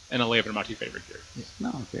and Eleven are my two favorite characters.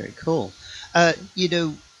 No, very cool.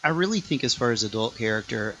 I really think as far as adult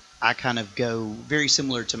character, I kind of go very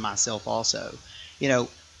similar to myself also.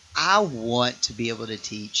 I want to be able to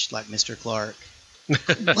teach like Mr. Clark.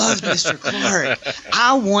 Love Mr. Clark.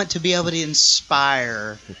 I want to be able to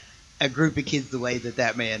inspire a group of kids the way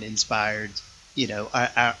that man inspired,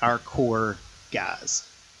 our core guys.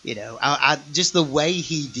 I just the way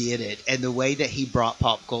he did it and the way that he brought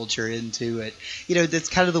pop culture into it. That's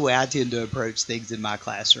kind of the way I tend to approach things in my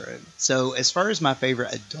classroom. So as far as my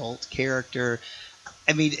favorite adult character,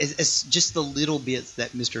 I mean, it's just the little bits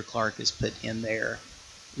that Mr. Clark has put in there.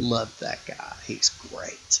 Love that guy. He's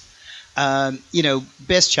great.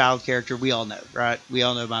 Best child character, we all know, right? We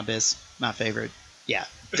all know my favorite. Yeah,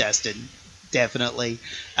 Dustin, definitely.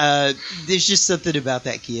 There's just something about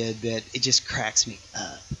that kid that it just cracks me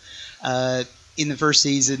up. In the first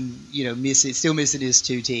season, still missing his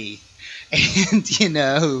 2 teeth. And,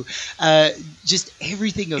 just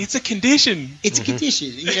everything. It's a condition. It's a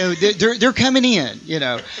condition. They're coming in,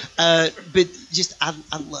 but just, I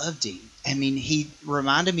loved him. I mean, he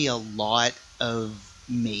reminded me a lot of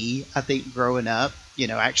me, I think, growing up. I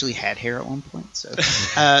actually had hair at one point, so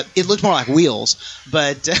it looked more like wheels,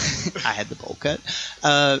 but I had the bowl cut.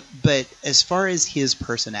 But as far as his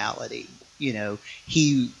personality,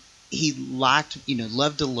 he liked,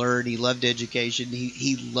 loved to learn. He loved education.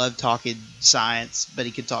 He loved talking science, but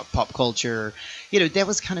he could talk pop culture. That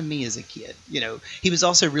was kind of me as a kid. He was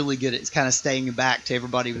also really good at kind of staying back to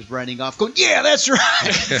everybody was running off, going, "Yeah, that's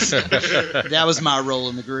right." That was my role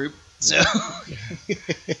in the group. So,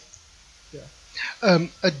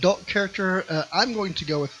 adult character, I'm going to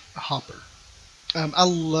go with Hopper. I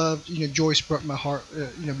loved, Joyce broke my heart.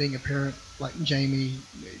 Being a parent like Jamie,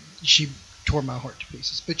 she tore my heart to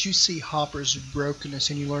pieces. But you see Hopper's brokenness,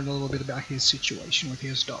 and you learn a little bit about his situation with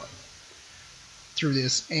his daughter through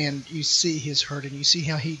this, and you see his hurt, and you see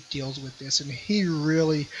how he deals with this, and he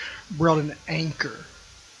really brought an anchor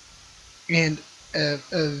and a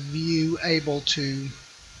view able to,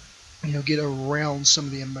 get around some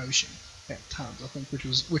of the emotion at times, I think, which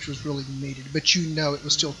was really needed. But it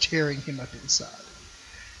was still tearing him up inside.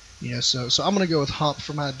 So I'm going to go with Hop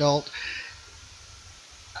for my adult.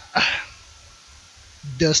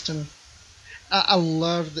 Dustin. I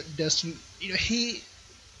love that Dustin, he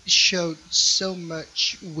showed so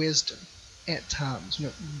much wisdom at times,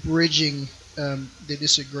 bridging the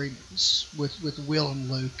disagreements with Will and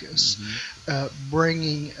Lucas,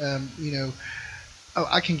 bringing, oh,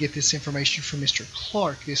 I can get this information from Mr.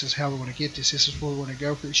 Clark. This is how we want to get this. This is where we want to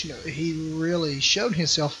go for this. He really showed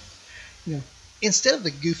himself, instead of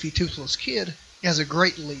the goofy, toothless kid, as a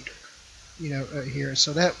great leader, here.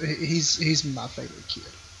 So that he's my favorite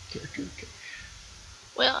character.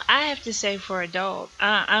 Well, I have to say for adult,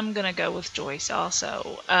 I'm going to go with Joyce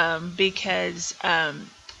also, because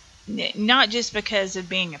not just because of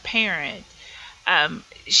being a parent,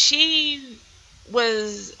 she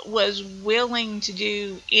was willing to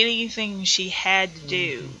do anything she had to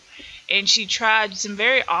do, and she tried some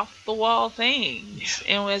very off the wall things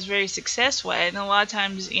and was very successful at it. And a lot of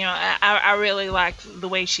times, I really liked the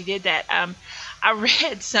way she did that. I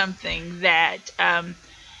read something that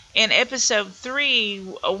in episode 3,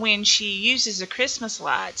 when she uses the Christmas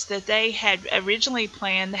lights, that they had originally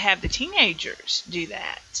planned to have the teenagers do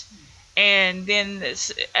that. And then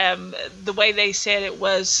the way they said it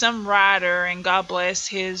was some writer, and God bless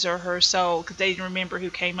his or her soul, because they didn't remember who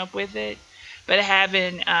came up with it, but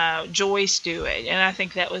having Joyce do it. And I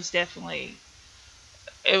think that was definitely,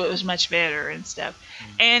 it was much better and stuff.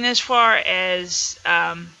 And as far as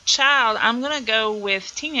child, I'm going to go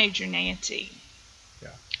with teenager Nancy.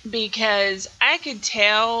 Because I could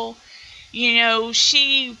tell,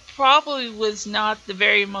 she probably was not the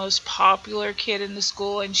very most popular kid in the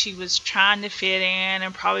school, and she was trying to fit in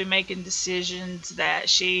and probably making decisions that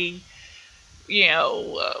she,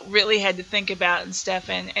 really had to think about and stuff.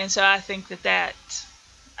 And so I think that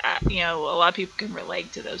a lot of people can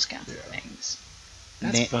relate to those kinds of things.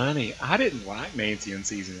 That's funny. I didn't like Nancy in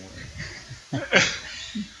season 1.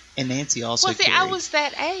 And Nancy also. Well, see, I was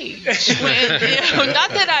that age. Not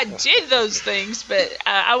that I did those things, but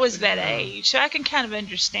I was that age, so I can kind of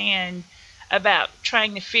understand about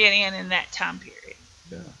trying to fit in that time period.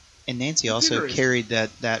 Yeah. And Nancy also carried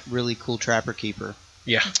that really cool Trapper Keeper.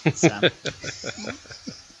 Yeah. So. Trapper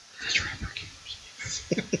Keepers.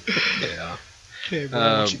 Yeah. Okay,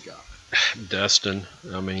 what you got? Dustin.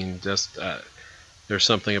 I mean, just there's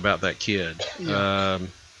something about that kid. Yeah.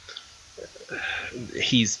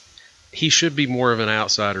 He should be more of an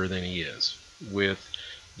outsider than he is with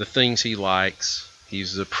the things he likes.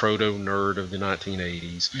 He's the proto nerd of the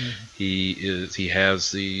 1980s. He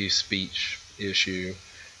has the speech issue.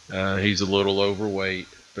 He's a little overweight,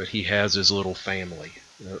 but he has his little family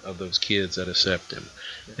of those kids that accept him,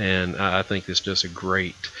 and I think it's just a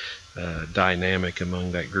great dynamic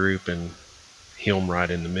among that group, and him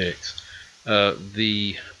right in the mix.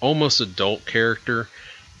 The almost adult character.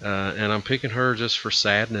 And I'm picking her just for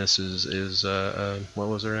sadness. Is what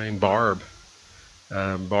was her name? Barb.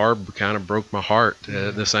 Barb kind of broke my heart.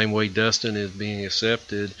 The same way Dustin is being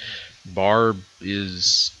accepted, Barb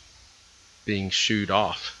is being shooed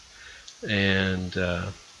off, and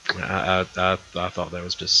I thought that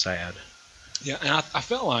was just sad. Yeah, and I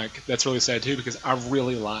felt like that's really sad too, because I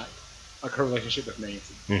really like her relationship with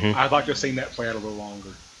Nancy. I'd like to have seen that play out a little longer.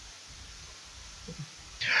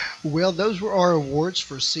 Well, those were our awards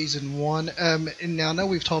for season 1. And now I know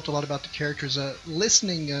we've talked a lot about the characters.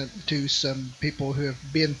 Listening to some people who have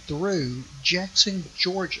been through Jackson,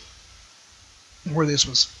 Georgia, where this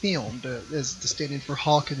was filmed, as the stand-in for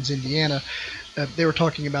Hawkins, Indiana, they were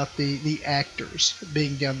talking about the actors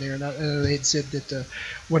being down there, and they had said that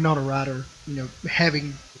Winona Ryder,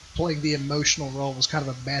 playing the emotional role was kind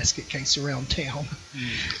of a basket case around town.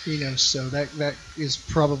 So that is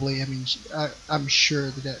probably, I'm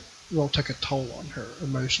sure that role took a toll on her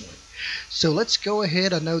emotionally. So let's go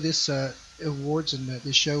ahead. I know this awards and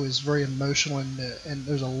this show is very emotional, and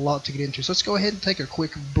there's a lot to get into. So let's go ahead and take a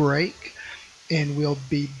quick break, and we'll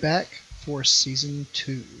be back for season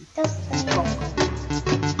 2.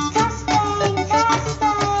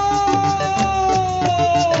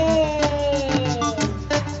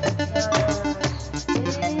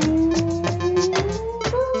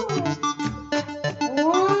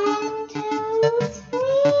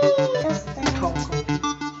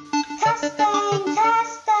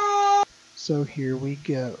 So here we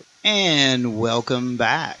go. And welcome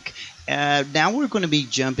back. Now we're going to be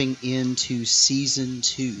jumping into season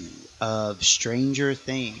 2 of Stranger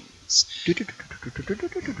Things.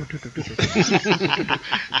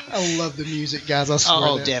 I love the music, guys. I swear.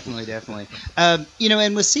 Oh, definitely.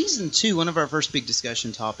 And with season 2, one of our first big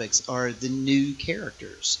discussion topics are the new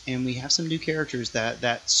characters, and we have some new characters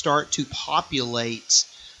that start to populate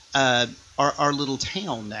our little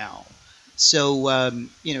town now. So,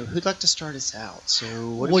 who'd like to start us out? So,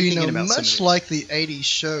 what are you thinking about? Much like the 80s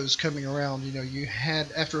shows coming around, you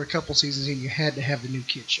had, after a couple seasons in, you had to have the new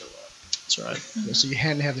kid show up. That's right. Yeah, so you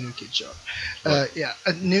had to have the new kid show.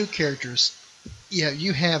 New characters. Yeah,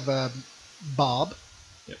 you have Bob.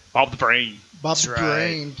 Yeah. Bob the Brain. Bob That's the right.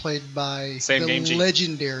 Brain, played by Sam the Gamgee.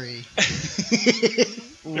 legendary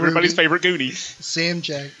Everybody's Rudy. favorite Goonie. Sam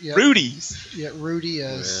Jack. Yeah, Rudy. Yeah, Rudy.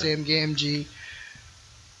 Sam Gamgee.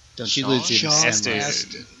 Don't you Sean lose him, Sean Astin.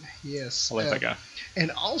 Astin. Yes. I like that guy.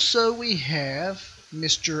 And also we have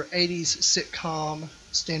Mr. 80s sitcom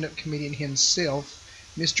stand-up comedian himself,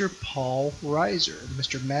 Mr. Paul Reiser,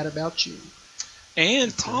 Mr. Mad About You.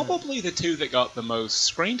 And probably the two that got the most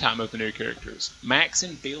screen time of the new characters, Max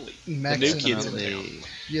and Billy. Max the new and kids in Billy. town.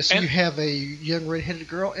 Yes, And- you have a young red-headed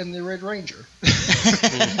girl and the Red Ranger.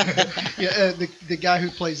 The guy who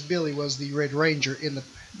plays Billy was the Red Ranger in the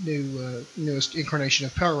newest incarnation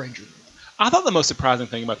of Power Ranger. I thought the most surprising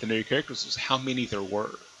thing about the new characters was how many there were.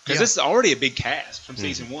 Because Yeah. this is already a big cast from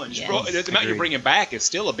season one. Yes. The amount you're Agreed. bringing back is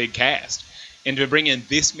still a big cast. And to bring in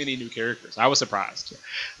this many new characters, I was surprised.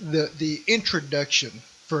 The introduction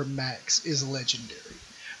for Max is legendary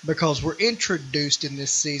because we're introduced in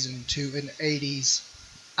this season to an 80s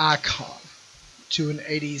icon, to an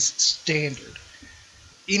 80s standard.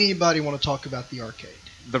 Anybody want to talk about the arcade?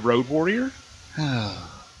 The Road Warrior?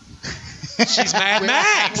 Oh. She's Mad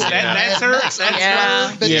Max. That's her. Max, That's Yeah.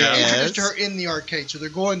 her. But they Yes. introduced her in the arcade, so they're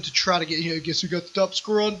going to try to get, guess who got the top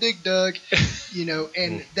score on Dig Dug,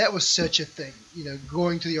 and that was such a thing,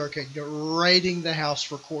 going to the arcade, raiding the house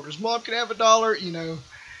for quarters. Mom, can I have $1?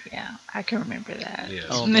 Yeah, I can remember that. Yes.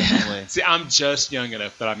 Oh, definitely. See, I'm just young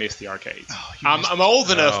enough that I missed the arcades. Oh, I'm old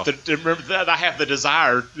enough Oh. to remember that I have the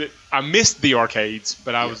desire. I missed the arcades,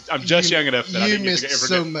 but I'm just young enough that I you didn't get missed to ever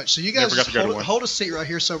so get- much. So you never guys got to go to hold, one. hold a seat right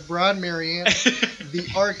here. So Brian, Marianne, the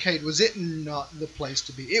arcade, was it not the place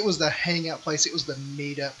to be? It was the hangout place. It was the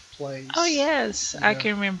meetup place. Oh yes, I Yeah.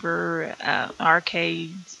 can remember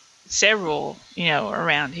arcades, several,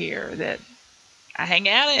 around here that I hang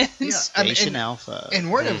out in. Yeah, I mean, Station Alpha.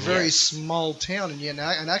 and we're in a very Yes. small town, and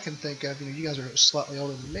I can think of, you guys are slightly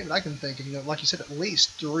older than me, but I can think of, like you said, at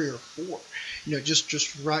least 3 or 4,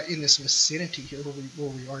 just right in this vicinity here where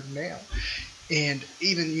we are now, and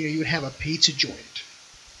even you would have a pizza joint,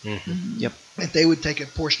 Yep. and they would take a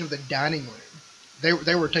portion of the dining room.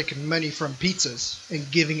 They were taking money from pizzas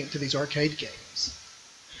and giving it to these arcade games.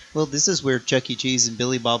 Well, this is where Chuck E. Cheese and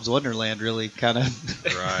Billy Bob's Wonderland really kind of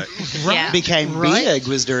Right. Yeah. became Right. big,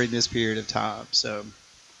 was during this period of time. So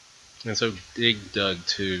And so Dig Dug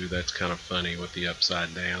too, that's kind of funny with the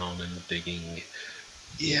upside down and digging.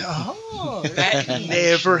 Yeah. Oh, That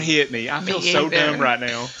never hit me. I Me feel so either. dumb right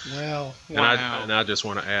now. Wow. And, Wow. I just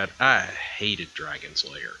want to add, I hated Dragon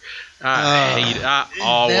Slayer. I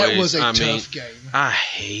always, that was a I tough mean, game. I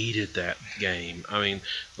hated that game. I mean,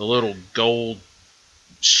 the little gold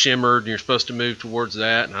shimmered, and you're supposed to move towards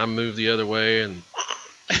that, and I moved the other way, and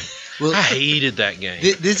well, I hated that game.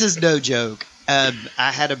 this is no joke. I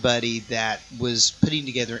had a buddy that was putting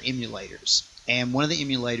together emulators, and one of the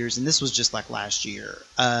emulators, and this was just like last year,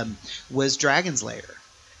 was Dragon's Lair,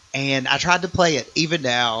 and I tried to play it. Even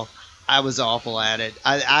now, I was awful at it.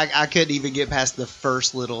 I couldn't even get past the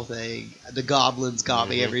first little thing. The goblins got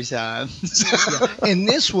me every time. And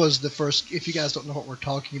this was the first, if you guys don't know what we're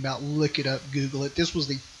talking about, look it up, Google it. This was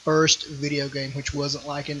the first video game which wasn't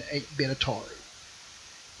like an 8-bit Atari.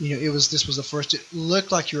 This was the first, it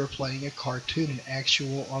looked like you were playing a cartoon, an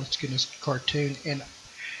actual, honest to goodness cartoon,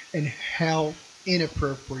 and how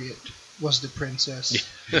inappropriate was the princess.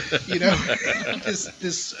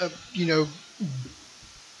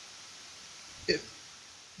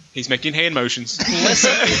 He's making hand motions.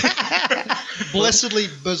 Blessedly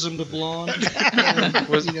bosomed blonde. And,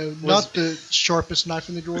 Was- not the sharpest knife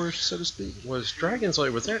in the drawer, so to speak. Was Dragon's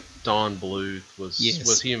Lair, was that Don Bluth? Yes.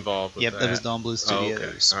 Was he involved with Yep, that? that was Don Blue Oh, okay.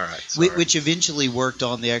 Studios. All right. Sorry. Which eventually worked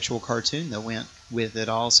on the actual cartoon that went with it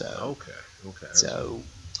also. Okay. So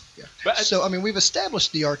But So, we've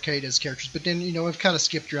established the arcade as characters, but then, we've kind of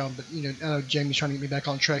skipped around, but, I know Jamie's trying to get me back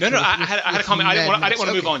on track. No, here I had a comment. I didn't Mad want to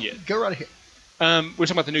Max. move on yet. Go right ahead. We're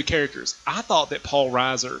talking about the new characters. I thought that Paul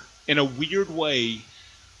Reiser, in a weird way,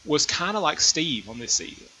 was kind of like Steve on this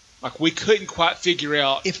season. Like, we couldn't quite figure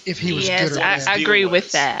out. If he was Yes, good or I bad. agree was.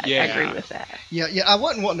 with that. Yeah. I agree with that. Yeah, I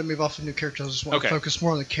wasn't wanting to move off the new characters. I just want Okay. to focus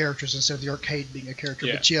more on the characters instead of the arcade being a character.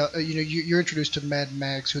 Yeah. But you're introduced to Mad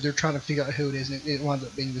Max, who they're trying to figure out who it is, and it winds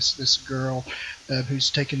up being this girl who's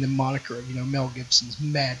taken the moniker of Mel Gibson's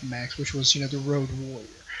Mad Max, which was the Road Warrior.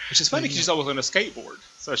 Which is funny because she's always on a skateboard.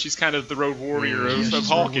 So she's kind of the road warrior Yeah, of she's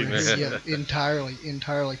Hawkins. Road Warrior. Yeah, entirely. And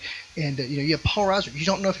Paul Reiser. You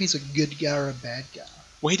don't know if he's a good guy or a bad guy.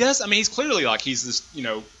 Well, he does. He's clearly like he's this,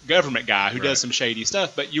 government guy who Right. does some shady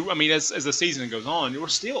stuff. But as the season goes on, we're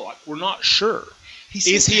still like we're not sure.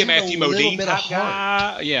 is he a Matthew Modine bit type of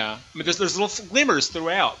guy? Yeah. I mean, there's little glimmers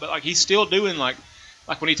throughout, but like he's still doing like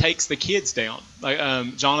when he takes the kids down, like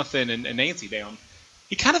Jonathan and Nancy down.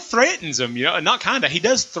 He kind of threatens them, not kind of. He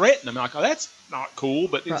does threaten them. Like, oh, that's not cool,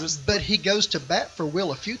 but it's just. But he goes to bat for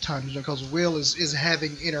Will a few times because Will is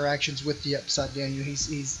having interactions with the Upside Down.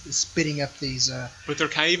 He's spitting up these. But they're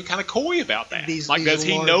kind of coy about that. These does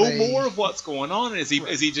he know larvae. more of what's going on? Is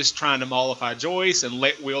he just trying to mollify Joyce and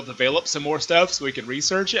let Will develop some more stuff so we can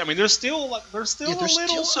research it? I mean, there's still a little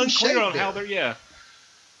some unclear on shade how there. they're. Yeah.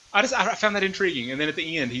 I found that intriguing, and then at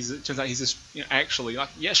the end, it turns out he's just actually like,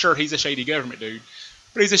 yeah, sure, he's a shady government dude.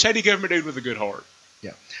 But he's a shady government dude with a good heart.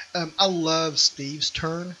 Yeah. I love Steve's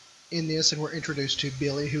turn in this, and we're introduced to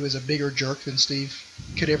Billy, who is a bigger jerk than Steve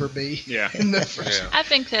could ever be. Yeah. In the first. Yeah. I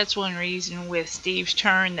think that's one reason with Steve's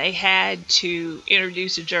turn they had to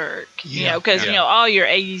introduce a jerk. Because all your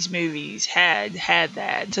 '80s movies had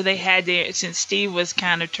that, so they had to. Since Steve was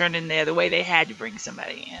kind of turning the other way, they had to bring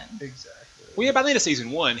somebody in. Exactly. Well, yeah, by the end of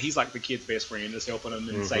season 1, he's like the kid's best friend, just helping them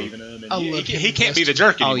and saving them. And I he love him he and can't be the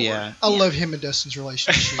Dustin. jerk anymore. Oh yeah. I love him and Dustin's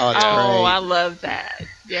relationship. Oh, that's Oh, great. I love that.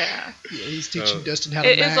 Yeah. Yeah, he's teaching Dustin how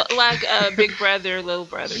to mac. It's like a big brother, little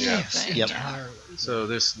brother type Yes, thing. Yep. entirely. So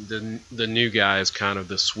the new guy is kind of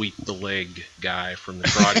the sweep the leg guy from the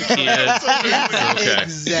Karate Kid. Okay.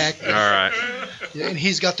 Exactly. All right. Yeah, and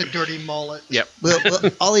he's got the dirty mullet. Yep. Well,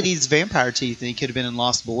 all he needs is vampire teeth, and he could have been in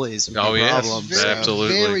Lost Boys. Oh, No yes. problem. Very-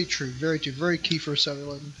 Absolutely. Very true. Very true. Very Kiefer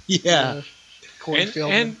Sutherland. Yeah. Corey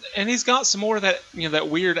Feldman. And he's got some more of that that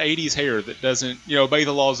weird '80s hair that doesn't obey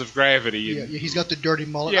the laws of gravity. Yeah, And, yeah, he's got the dirty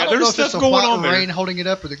mullet. Yeah, I don't know there's if it's stuff the going white on there. rain holding it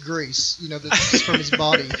up or the grease, that's from his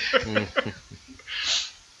body.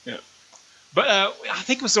 But I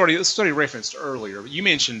think this was already referenced earlier. But you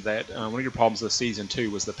mentioned that one of your problems with season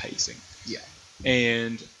 2 was the pacing. Yeah.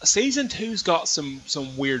 And season 2's got some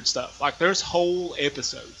weird stuff. Like there's whole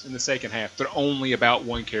episodes in the second half that are only about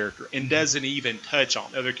one character and doesn't even touch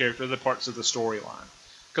on other characters, other parts of the storyline.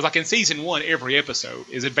 Because like in season 1, every episode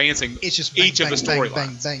is advancing It's just bang, each of the bang, bang, bang,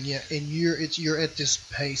 storylines. bang, yeah. And you're at this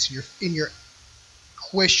pace. Your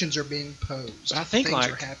questions are being posed. I think, things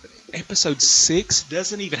like, are happening. Episode 6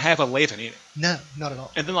 doesn't even have 11 in it. No, not at all.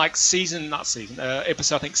 And then like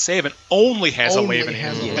episode I think 7 only has Only 11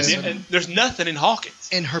 has in it. 11. And there's nothing in Hawkins.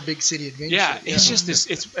 In her big city adventure. Yeah, it's just this.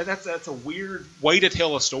 That's a weird way to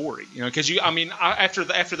tell a story, because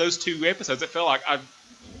after those 2 episodes, it felt like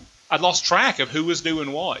I'd lost track of who was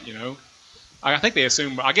doing what, I think they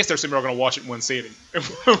assume. I guess they're assuming we're going to watch it in one sitting.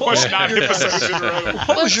 Watch 9 episodes in a row.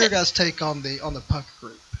 What was your guys' take on the punk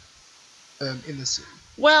group in the city?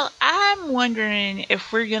 Well, I'm wondering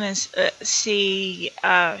if we're going to see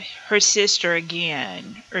her sister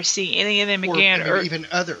again, or see any of them again, or even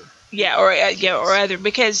other. or other,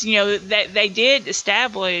 because they did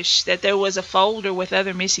establish that there was a folder with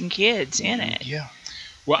other missing kids in it. Yeah.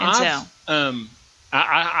 Well, And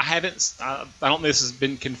I haven't. I don't know if this has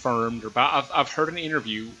been confirmed, but I've heard an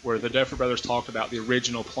interview where the Duffer Brothers talked about the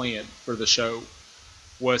original plan for the show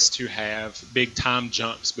was to have big time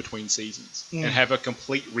jumps between seasons and have a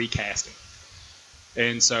complete recasting.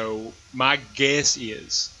 And so my guess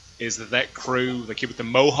is that crew, the kid with the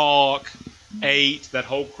mohawk, 8, that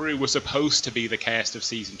whole crew was supposed to be the cast of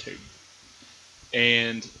season 2.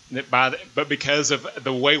 But because of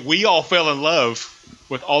the way we all fell in love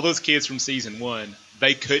with all those kids from season 1,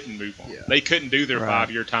 they couldn't move on. Yeah. They couldn't do their Right.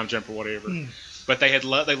 5-year time jump or whatever. But they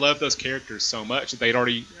loved those characters so much that they'd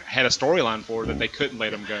already had a storyline for that they couldn't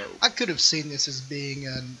let them go. I could have seen this as being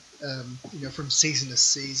from season to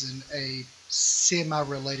season, a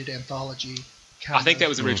semi-related anthology. I think that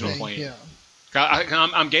was the original thing. plan. Yeah.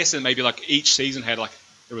 I'm guessing maybe like each season had like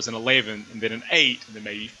there was an 11 and then an 8 and then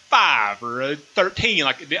maybe 5 or a 13,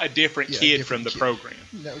 like a different kid different from the kid. program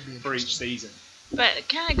That would be for each interesting. season. But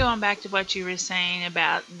kind of going back to what you were saying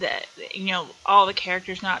about all the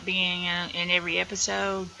characters not being in every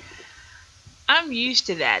episode, I'm used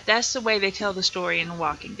to that. That's the way they tell the story in The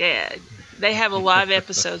Walking Dead. They have a lot of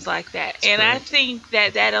episodes like that. And I think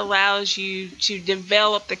that allows you to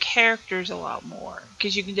develop the characters a lot more,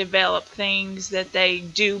 because you can develop things that they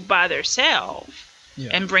do by themselves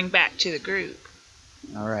and bring back to the group.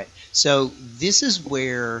 All right. So this is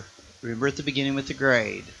where, remember at the beginning with the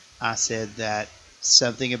grade, I said that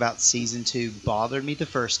something about season 2 bothered me the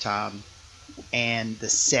first time, and the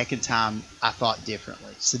second time I thought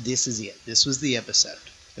differently. So this is it. This was the episode.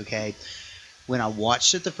 Okay. When I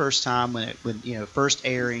watched it the first time, when first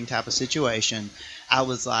airing type of situation, I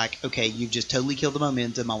was like, okay, you've just totally killed the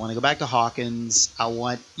momentum. I want to go back to Hawkins. I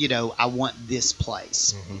want this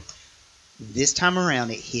place. Mm-hmm. This time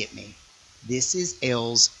around, it hit me. This is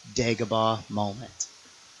Elle's Dagobah moment.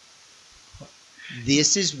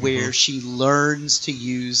 This is where she learns to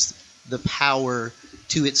use the power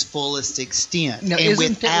to its fullest extent. Now, and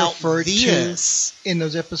isn't that without referred this, in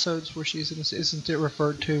those episodes where she's in this? Isn't it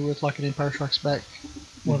referred to with like an Empire Strikes Back?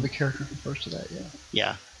 One of the characters refers to that. Yeah.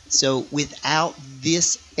 yeah. So without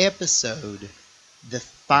this episode, the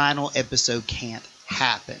final episode can't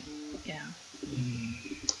happen. Yeah.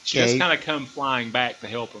 She just kind of come flying back to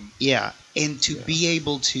help him. Yeah, and to be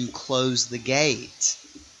able to close the gate,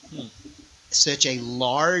 such a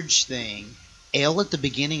large thing. Elle at the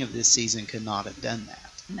beginning of this season could not have done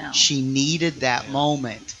that. No. She needed that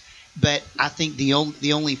moment. But I think the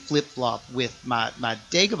only flip flop with my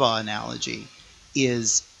Dagobah analogy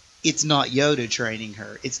is it's not Yoda training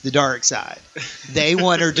her; it's the dark side. They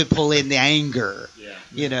want her to pull in the anger,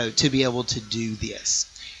 to be able to do this.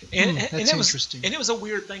 And That's it was interesting. And it was a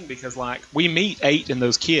weird thing because like we meet 8 and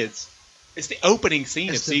those kids. It's the opening scene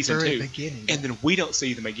It's of the season very 2, beginning. and then we don't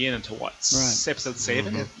see them again until what? Episode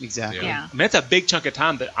 7. Exactly. Yeah. I mean, that's a big chunk of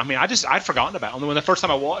time that I'd forgotten about. And when the first time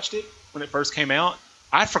I watched it, when it first came out,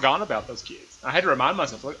 I'd forgotten about those kids. I had to remind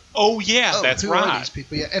myself, like, that's who right. Are these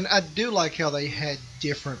people? Yeah, and I do like how they had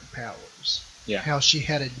different powers. Yeah. How she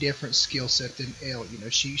had a different skill set than Elle.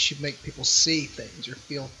 She should make people see things or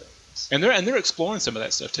feel things. And they're exploring some of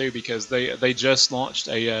that stuff too because they just launched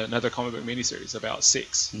another comic book miniseries about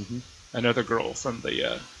Six, another girl from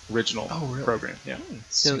the original program. Yeah.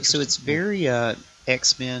 So it's very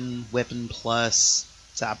X-Men Weapon Plus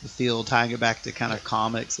type of feel, tying it back to kind of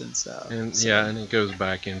comics and stuff. And and it goes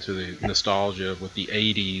back into the nostalgia with the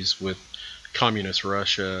 80s with communist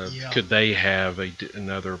Russia. Yeah. Could they have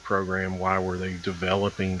another program? Why were they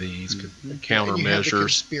developing these And you have the countermeasures?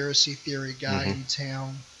 conspiracy theory guy in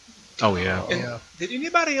town. Oh yeah. Yeah. Did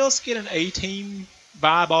anybody else get an A-Team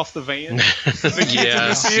vibe off the van?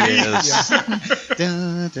 Yes.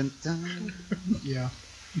 Dun, dun, dun. Yeah.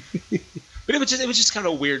 But it was just kind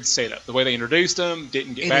of a weird setup. The way they introduced them,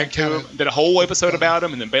 didn't get And back it to kinda- them, did a whole episode about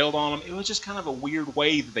them, and then bailed on them. It was just kind of a weird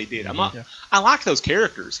way that they did. Yeah. I like those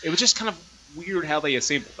characters. It was just kind of weird how they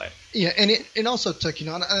assembled that. Yeah, and it also took, and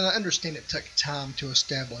I understand it took time to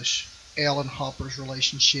establish Elle and Hopper's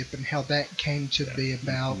relationship and how that came to be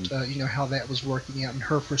about, how that was working out and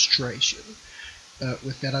her frustration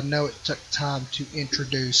with that. I know it took time to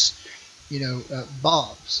introduce,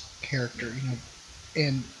 Bob's character,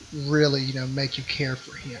 and really, make you care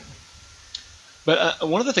for him. But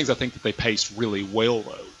one of the things I think that they paced really well,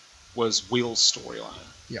 though, was Will's storyline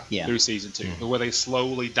Yeah. through season 2. The way they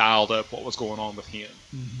slowly dialed up what was going on with him.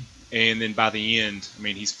 And then by the end, I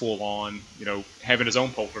mean, he's full on, having his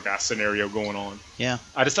own poltergeist scenario going on. Yeah.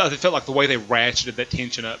 I just thought it felt like the way they ratcheted that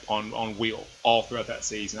tension up on Will all throughout that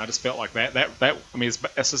season. I just felt like that I mean,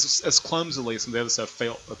 as clumsily as some of the other stuff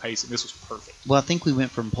felt the pacing, this was perfect. Well, I think we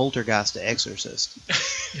went from Poltergeist to Exorcist.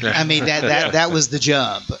 I mean, that was the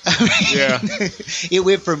jump. Yeah. It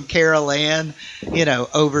went from Carol Ann,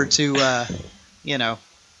 over to,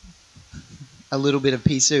 a little bit of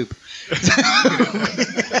pea soup.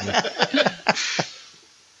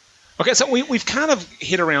 Okay, so we've kind of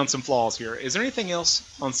hit around some flaws here. Is there anything else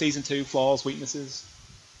on season 2, flaws, weaknesses?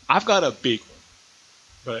 I've got a big one,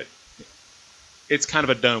 but it's kind of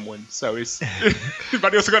a dumb one. So is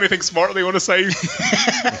anybody else got anything smart they want to say?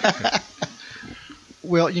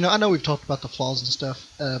 Well, I know we've talked about the flaws and stuff.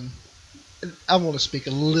 I want to speak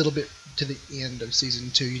a little bit to the end of season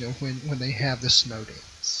 2. When they have the snow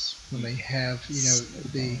dance, when they have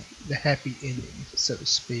the happy ending, so to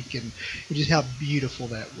speak, and just how beautiful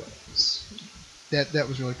that was. That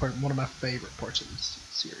was really one of my favorite parts of this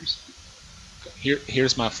series.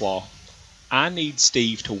 Here's my flaw. I need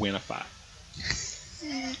Steve to win a fight.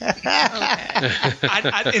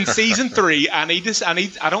 In season 3, I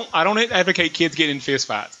don't advocate kids getting in fist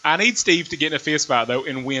fights. I need Steve to get in a fist fight though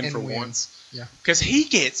and win once. Yeah. Because he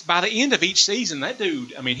gets, by the end of each season, that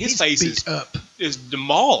dude, I mean, his face beat up. is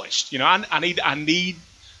demolished. I need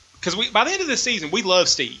because by the end of this season, we love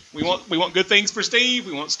Steve. We want good things for Steve.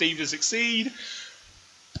 We want Steve to succeed.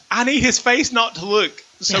 I need his face not to look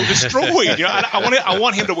so destroyed. I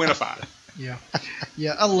want him to win a fight. Yeah,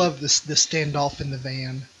 yeah. I love the standoff in the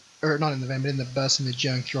van, or not in the van, but in the bus in the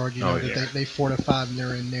junkyard. They fortified and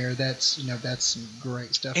they're in there. That's some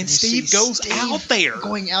great stuff. And Steve goes out there,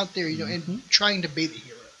 going out there, and trying to be the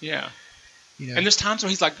hero. Yeah. And there's times where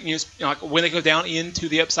he's like, like when they go down into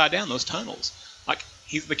the Upside Down, those tunnels, like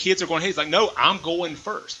the kids are going. Hey, he's like, no, I'm going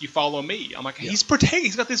first. You follow me. I'm like, he's protecting.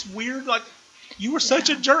 He's got this weird like. You were such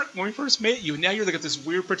a jerk when we first met you, and now you're like this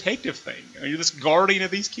weird protective thing. You're this guardian of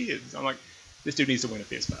these kids. I'm like, this dude needs to win a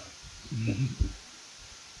fist fight.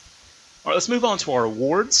 All right, let's move on to our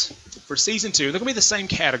awards for season 2. They're going to be the same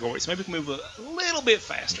category, so maybe we can move a little bit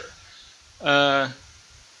faster.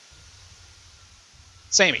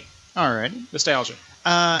 Sammy, All right. nostalgia.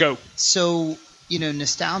 Uh, Go. So,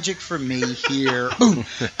 nostalgic for me here. Boom.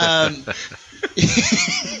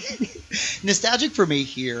 Nostalgic for me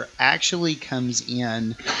here actually comes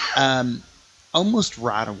in almost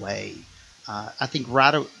right away. I think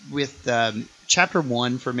with chapter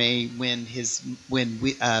 1 for me when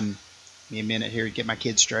we. Give me a minute here to get my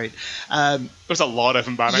kids straight. There's a lot of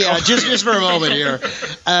them by now. Yeah, just for a moment here.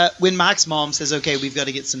 When Mike's mom says, "Okay, you've got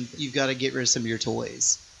to get rid of some of your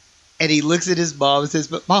toys," and he looks at his mom and says,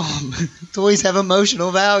 "But Mom, toys have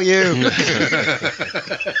emotional value."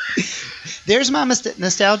 There's my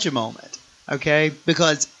nostalgia moment. Okay,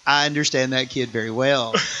 because I understand that kid very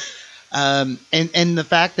well, and the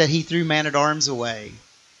fact that he threw Man at Arms away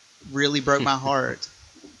really broke my heart.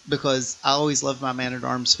 Because I always loved my Man at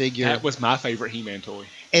Arms figure. That was my favorite He-Man toy.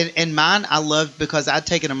 And mine I loved because I'd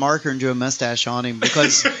taken a marker and drew a mustache on him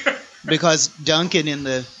because Duncan in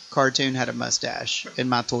the cartoon had a mustache and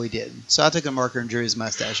my toy didn't. So I took a marker and drew his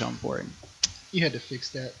mustache on for him. You had to fix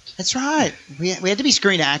that. That's right. We had to be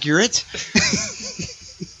screen accurate.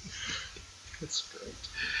 That's great.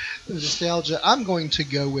 The nostalgia. I'm going to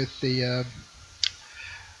go with the.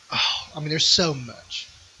 There's so much.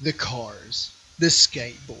 The cars. The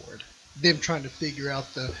skateboard, them trying to figure out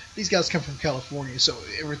these guys come from California, so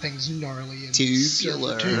everything's gnarly and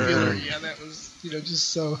tubular. Yeah, that was just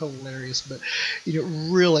so hilarious. But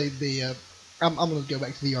really I'm going to go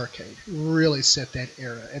back to the arcade. Really set that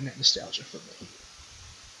era and that nostalgia for me.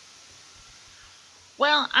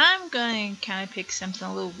 Well, I'm going to kind of pick something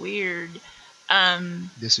a little weird.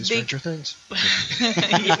 This is Stranger Things.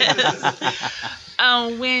 Yes.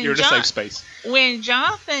 You're in a safe space. When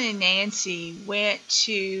Jonathan and Nancy went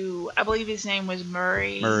to, I believe his name was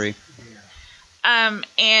Murray. And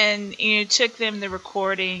took them the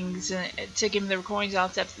recordings and took him the recordings all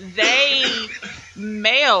that stuff. They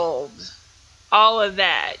mailed all of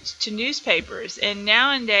that to newspapers, and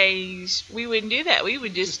nowadays we wouldn't do that. We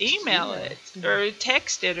would just email it or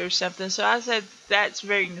text it or something. So I said that's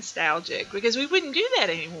very nostalgic because we wouldn't do that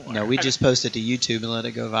anymore. No, we just post it to YouTube and let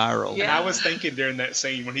it go viral. Yeah. And I was thinking during that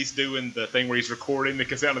scene when he's doing the thing where he's recording the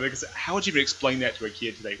cassette, how would you explain that to a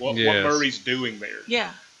kid today? What Murray's doing there?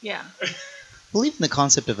 Yeah. Well, even the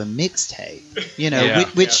concept of a mixtape,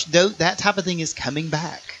 that type of thing is coming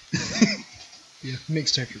back. Yeah,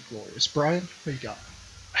 mixtape are glorious. Brian, what do you got?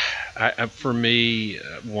 For me,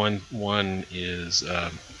 one is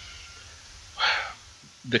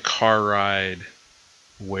the car ride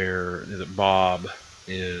where Bob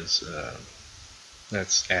is.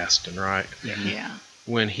 That's Aston, right? Yeah.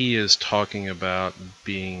 When he is talking about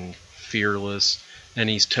being fearless, and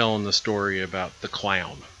he's telling the story about the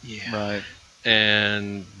clown. Yeah. Right.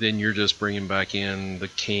 And then you're just bringing back in the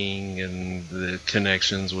king and the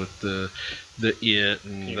connections with the it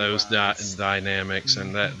and King those dynamics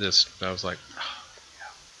and that I was like,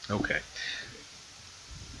 oh, okay.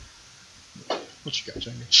 What you got,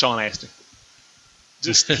 Jamie? Sean Astin.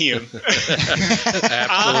 Just him.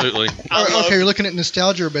 Absolutely. Okay, you're looking at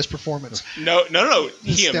nostalgia or best performance? No.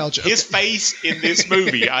 Nostalgia. Him. His face in this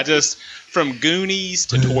movie. From Goonies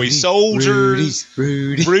to Toy Soldiers,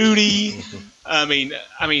 Rudy. I mean,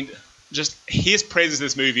 just his presence in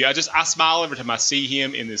this movie. I smile every time I see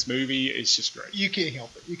him in this movie. It's just great. You can't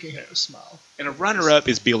help it. You can't help but smile. And a runner-up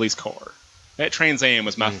is Billy's car. That Trans Am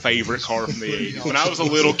was my favorite car from the 80s. When I was a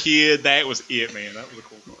little kid, that was it, man. That was a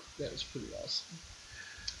cool car. That was pretty awesome.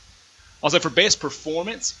 Also, for best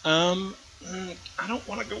performance, I don't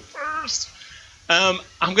want to go first. I'm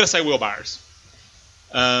going to say Will Byers.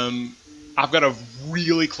 I've got a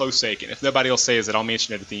really close second. If nobody else says it, I'll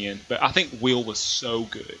mention it at the end. But I think Will was so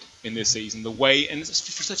good in this season. The way, and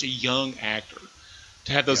for such a young actor,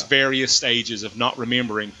 to have those various stages of not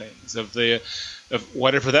remembering things, of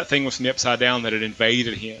whatever that thing was from the Upside Down that had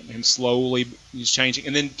invaded him, and slowly he's changing,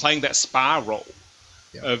 and then playing that spy role.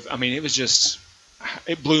 Yeah.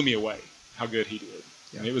 It blew me away how good he did.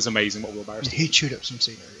 Yeah. And it was amazing what Will Byers did. He chewed up some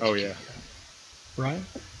scenery. Oh, yeah. Brian?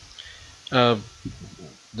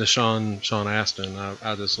 The Sean Astin,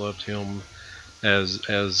 I just loved him as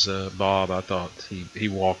Bob. I thought he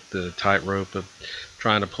walked the tightrope of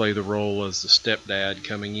trying to play the role as the stepdad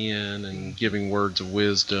coming in and giving words of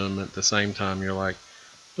wisdom. At the same time, you're like,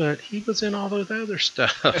 but he was in all those other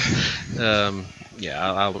stuff. I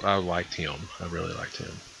liked him. I really liked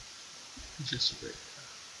him. Just great.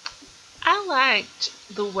 I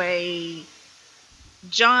liked the way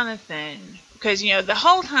Jonathan, because the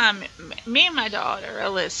whole time, me and my daughter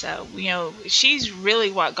Alyssa, she's really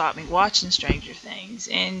what got me watching Stranger Things,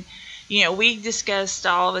 and we discussed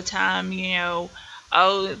all the time,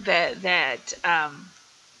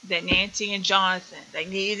 that Nancy and Jonathan, they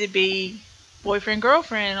needed to be boyfriend,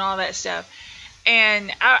 girlfriend, and all that stuff.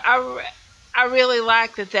 And I really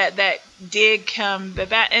like that did come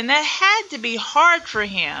about, and that had to be hard for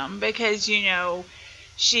him because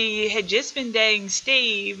she had just been dating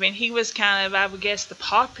Steve, and he was kind of, I would guess, the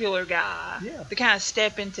popular guy to kind of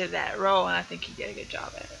step into that role, and I think he did a good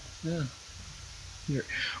job at it. Yeah.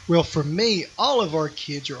 Well, for me, all of our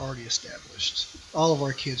kids are already established. All of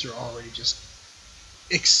our kids are already just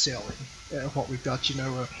excelling at what we've got,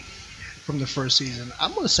 from the first season.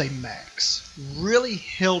 I'm going to say Max really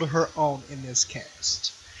held her own in this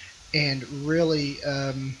cast and really,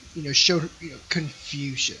 showed,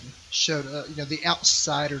 confusion, showed, the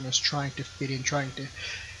outsiderness trying to fit in, trying to,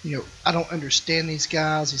 I don't understand these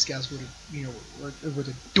guys. These guys were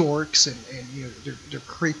the dorks, and they're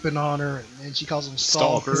creeping on her, and she calls them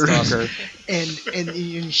stalkers.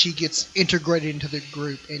 and she gets integrated into the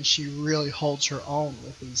group, and she really holds her own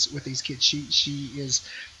with these kids. She is,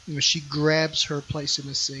 she grabs her place in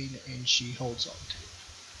the scene, and she holds on to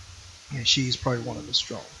it. And she's probably one of the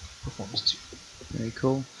strong performances here. Very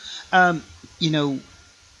cool. I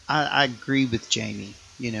agree with Jamie.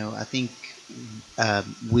 I think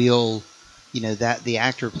Will, that the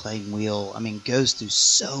actor playing Will, goes through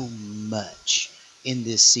so much in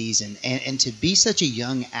this season, and to be such a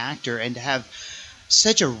young actor and to have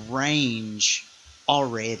such a range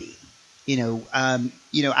already.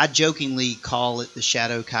 I jokingly call it the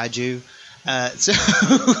Shadow Kaiju. So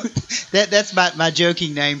that's my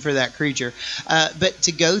joking name for that creature. But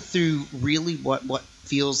to go through really what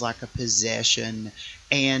feels like a possession,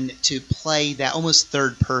 and to play that almost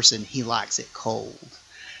third person, he likes it cold,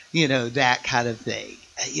 that kind of thing.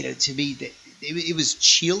 To me, it was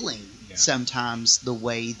chilling sometimes the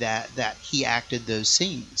way that he acted those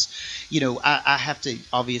scenes. I have to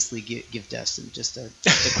obviously give Dustin just a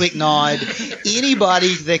quick nod.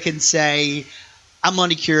 Anybody that can say, I'm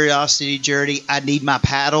on a curiosity journey, I need my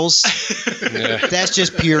paddles, that's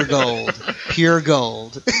just pure gold. Pure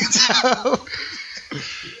gold.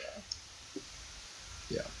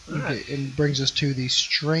 Okay, and brings us to the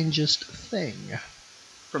strangest thing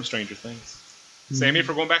from Stranger Things. Sammy, if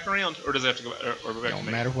we're going back around, or does it have to go? Or back Don't to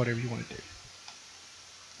me? matter, whatever you want to do.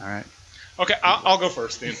 All right. Okay, I'll go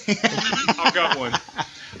first then. I've got one.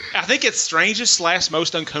 I think it's strangest /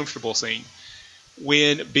 most uncomfortable scene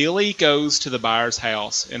when Billy goes to the Byers'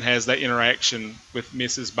 house and has that interaction with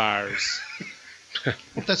Mrs. Byers.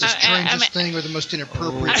 That's the strangest thing or the most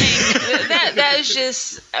inappropriate. That is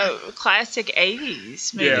just classic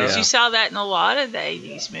 80s movies. Yeah. You saw that in a lot of the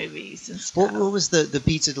 80s movies and stuff. What was the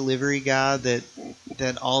pizza delivery guy that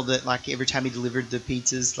like every time he delivered the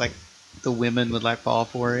pizzas, like the women would like fall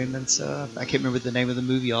for him and stuff? I can't remember the name of the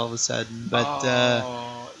movie all of a sudden, but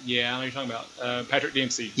yeah, I know what you're talking about. Patrick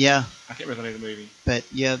Dempsey. Yeah, I can't remember the name of the movie. But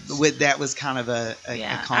yeah, that was kind of a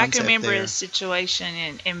concept. I can remember there. a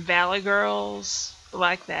situation in Valley Girls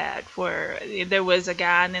like that where there was a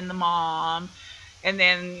guy and then the mom, and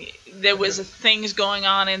then there was things going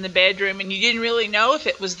on in the bedroom, and you didn't really know if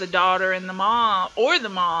it was the daughter and the mom or the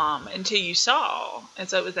mom until you saw, and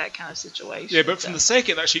so it was that kind of situation. Yeah, but from the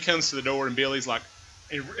second that she comes to the door and Billy's like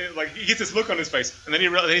he gets this look on his face, and then he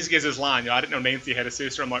gets his line. I didn't know Nancy had a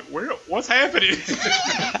sister. I'm like, what's happening?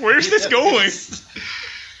 Where's this going?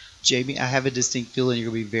 Jamie, I have a distinct feeling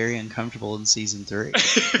you're going to be very uncomfortable in season 3.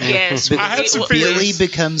 Yes, I have some Billy fears.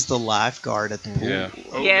 becomes the lifeguard at the pool. Yeah.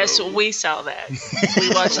 Oh, yes, no. we saw that. We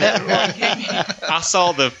watched that. I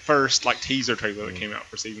saw the first teaser trailer that came out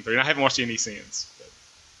for season 3, and I haven't watched any since. But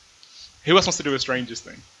who else wants to do a strangest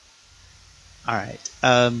thing? All right.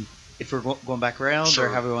 If we're going back around, Sure.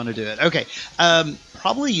 or how we want to do it. Okay.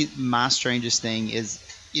 Probably my strangest thing is,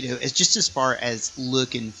 it's just as far as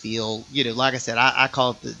look and feel. Like I said, I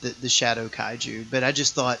call it the Shadow Kaiju, but I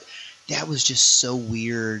just thought that was just so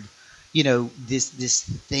weird. This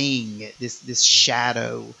thing, this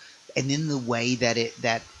shadow, and then the way that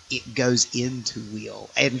it goes into Will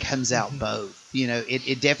and comes out both.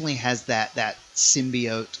 It definitely has that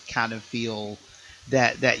symbiote kind of feel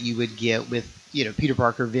that you would get with Peter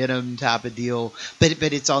Parker Venom type of deal, but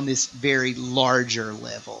it's on this very larger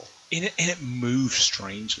level. And it moved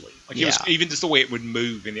strangely. It was, Yeah. even just the way it would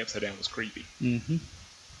move in the Upside Down was creepy. Mm-hmm.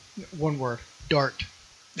 One word: dart.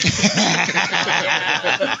 The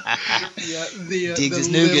Digs his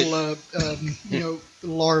little,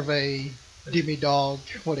 larvae, demi-dog,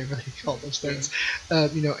 whatever they call those things,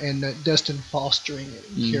 and Dustin fostering it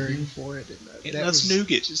and caring for it. And, It that loves was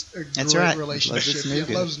nougat. Just a That's great right. relationship. Loves its It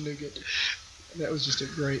nougat. loves nougat. That was just a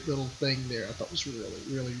great little thing there. I thought was really,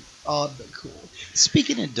 really odd but cool.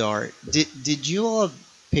 Speaking of Dart, did you all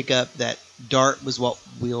pick up that Dart was what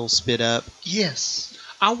Will spit up? Yes.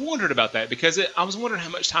 I wondered about that because I was wondering how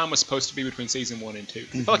much time was supposed to be between season 1 and 2. I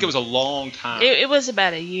felt like it was a long time. It was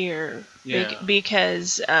about a year. Yeah.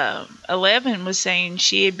 Because 11 was saying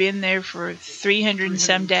she had been there for 300 and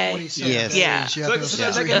some days. Yes. Yeah. So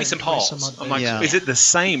that gave me some pause. I'm like, is it the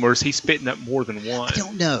same or is he spitting up more than one? I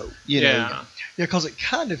don't know. You know. Yeah. Yeah, because it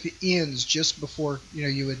kind of ends just before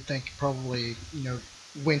you would think probably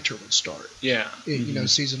winter would start. Yeah.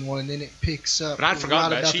 Season 1, and then it picks up. But I'd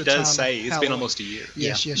forgotten right about it. She the does time say it's been Halloween. almost a year.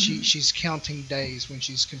 Yes, she's counting days when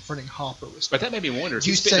she's confronting Hopper with stuff. But that made me wonder. You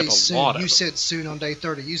He's spitting up a soon. lot of You them. said soon on day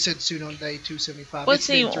 30. You said soon on day 275. Well, It's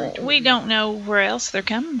see, been 320. we don't know where else they're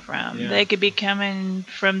coming from. Yeah. They could be coming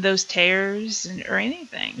from those tears or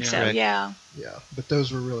anything. Yeah. So, Right. yeah. Yeah, but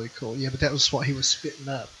those were really cool. Yeah, but that was what he was spitting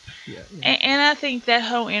up. Yeah. And I think that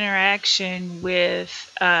whole interaction with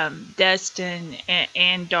Dustin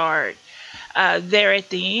and Dart there at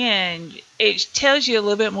the end, it tells you a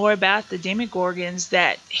little bit more about the Demogorgons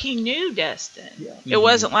that he knew Dustin. Yeah. It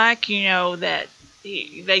wasn't like, that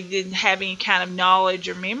they didn't have any kind of knowledge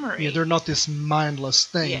or memory. Yeah, they're not this mindless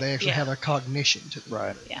thing. Yeah, They actually yeah. have a cognition to them.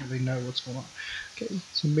 Right. Yeah. They know what's going on. Okay,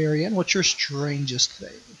 so Marianne, what's your strangest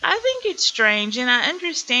thing? I think it's strange, and I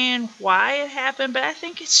understand why it happened, but I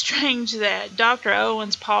think it's strange that Dr.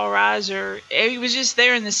 Owens, Paul Reiser, he was just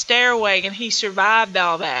there in the stairway, and he survived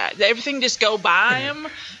all that. Everything just go by him.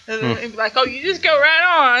 Like, oh, you just go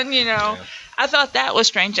right on, Yeah. I thought that was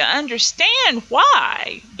strange. I understand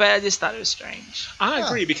why, but I just thought it was strange. I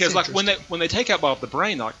agree because it's like when they take out Bob the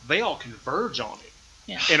Brain, like they all converge on him.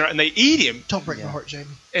 Yeah. And they eat him, Don't break Yeah. my heart, Jamie.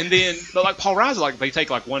 and then but like Paul Reiser, like they take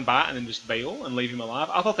like one bite and then just bail and leave him alive.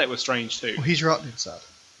 I thought that was strange too. Well, he's rotten inside.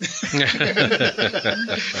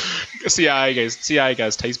 CIA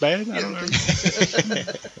guys taste bad. I don't know.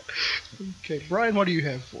 Okay, Brian, what do you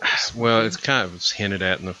have for us? Well, it's kind of hinted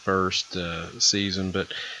at in the first season, but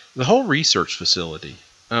the whole research facility.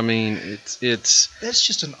 I mean, it's That's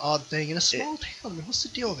just an odd thing in a small town. I mean, what's the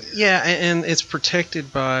deal there? yeah, and it's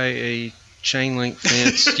protected by a chain link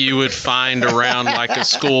fence you would find around like a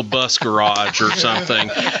school bus garage or something.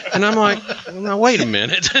 And I'm like, now wait a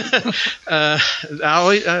minute.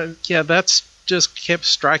 That's just kept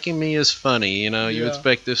striking me as funny. You Yeah.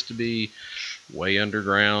 expect this to be way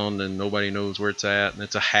underground and nobody knows where it's at, and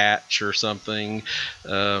it's a hatch or something.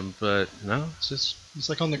 But no, it's just It's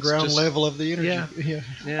like on the It's ground just- level of the energy. yeah. Yeah.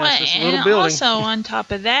 yeah, Well, it's just a and little building. also on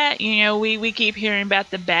top of that, we keep hearing about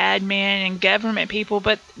the bad men and government people,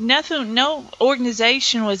 but no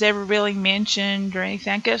organization was ever really mentioned or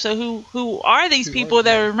anything. So who are these Who people are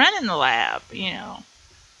that they? are running the lab? That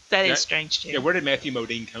Yeah. is strange too. Yeah, where did Matthew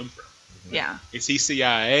Modine come from? Yeah, Is he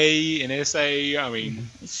CIA, NSA? I mean,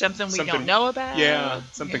 it's something we Something- don't know about. yeah,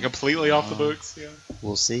 something completely off the books. Yeah,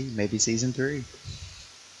 We'll see. Maybe season 3.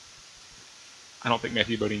 I don't think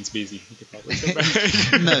Matthew Modine's busy. He could probably come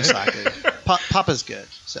back. Most likely. Papa's good.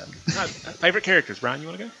 So Favorite characters, Brian? You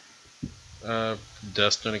want to go?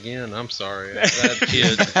 Dustin again. I'm sorry, that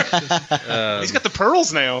kid. He's got the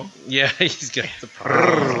pearls now. Yeah, he's got the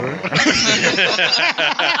pearl.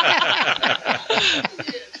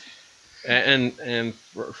 and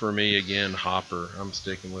for me again, Hopper. I'm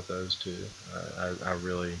sticking with those two. I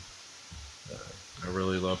really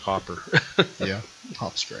love Hopper. Yeah.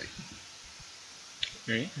 Hop's great.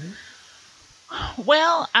 Right?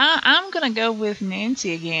 Well, I'm going to go with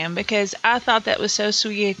Nancy again because I thought that was so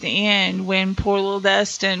sweet at the end when poor little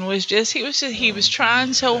Dustin was he was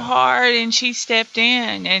trying so hard and she stepped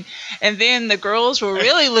in and then the girls were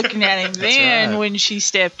really looking at him then right. when she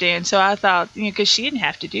stepped in. So I thought, because she didn't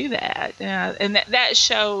have to do that. And that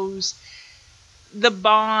shows the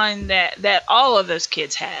bond that all of those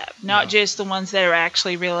kids have, not just the ones that are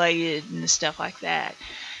actually related and stuff like that.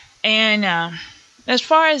 And as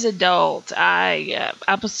far as adult,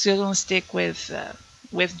 I'm still gonna stick with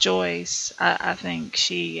Joyce. I think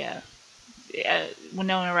she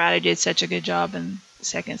Winona Ryder did such a good job in the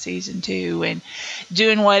second season too, and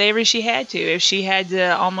doing whatever she had to. If she had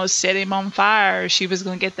to almost set him on fire, she was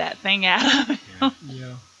gonna get that thing out of him.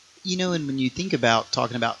 Yeah. and when you think about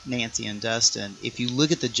talking about Nancy and Dustin, if you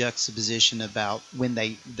look at the juxtaposition about when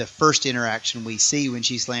the first interaction we see when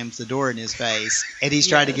she slams the door in his face and he's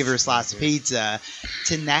trying to give her a slice of pizza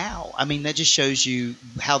to now, I mean, that just shows you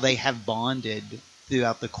how they have bonded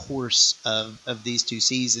throughout the course of these 2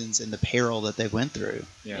 seasons and the peril that they went through.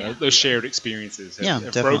 Yeah, those shared experiences have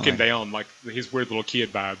definitely. broken down like his weird little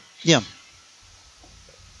kid vibe. Yeah.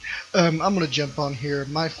 I'm going to jump on here.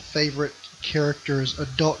 My favorite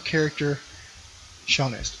adult character,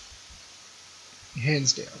 Sean Astin.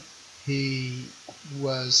 Hands down. He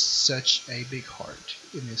was such a big heart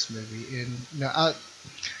in this movie. And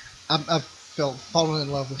I've fallen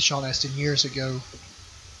in love with Sean Astin years ago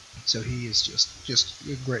So he is just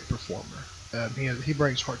a great performer. He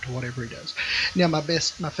brings heart to whatever he does. Now, my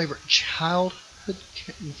favorite child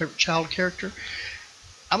character.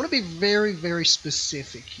 I'm going to be very, very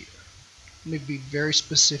specific here. I'm going to be very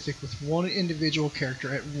specific with one individual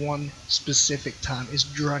character at one specific time. Is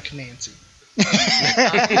Drunk Nancy.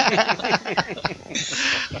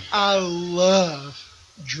 I love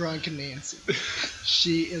Drunk Nancy.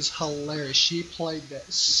 She is hilarious. She played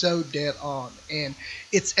that so dead on, and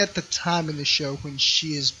it's at the time in the show when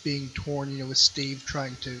she is being torn, with Steve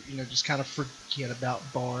trying to, just kind of forget about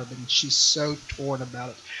Barb, and she's so torn about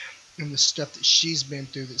it, and the stuff that she's been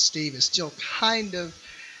through that Steve is still kind of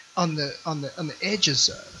on the edges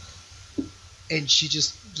of. And she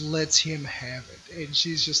just lets him have it, and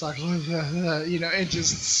she's just like, and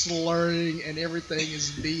just slurring, and everything is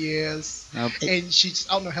BS. And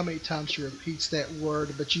I don't know how many times she repeats that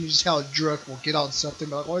word, but you know just how a drunk will get on something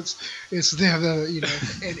like, it's them,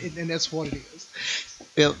 and that's what it is.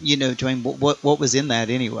 Well, Dwayne, what was in that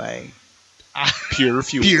anyway? Pure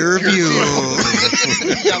fuel. Pure fuel.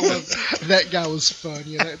 That guy was fun.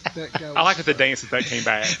 Yeah, that guy was I like that the dance that came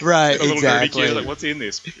back. Right, a little exactly. dirty kid, like, what's in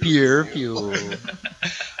this? Pure fuel.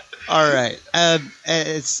 All right.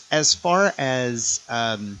 As far as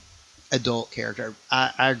adult character,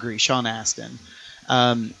 I agree. Sean Astin.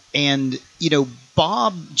 And,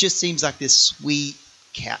 Bob just seems like this sweet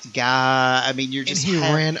guy. I mean, you're just. And he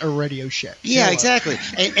ran a Radio Shack. Yeah, exactly.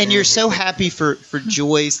 And you're so happy for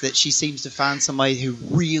Joyce that she seems to find somebody who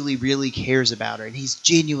really, really cares about her, and he's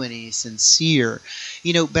genuine and he's sincere.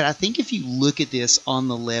 But I think if you look at this on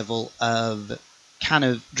the level of kind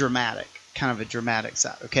of a dramatic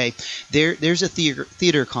side, okay, there's a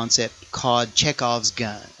theater concept called Chekhov's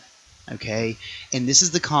gun. Okay, and this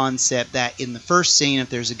is the concept that in the first scene, if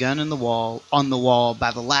there's a gun on the wall,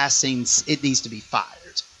 by the last scene, it needs to be fired.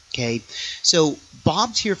 Okay, so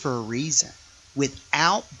Bob's here for a reason.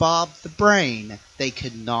 Without Bob the Brain, they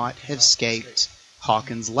could not have escaped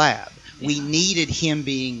Hawkins' lab. We needed him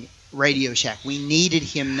being Radio Shack. We needed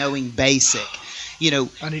him knowing basic.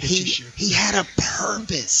 I need a tissue. He had a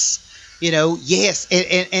purpose. Yes,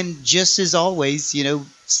 and just as always,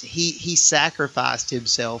 he sacrificed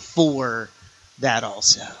himself for that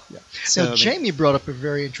also. Yeah. So Jamie brought up a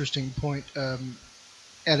very interesting point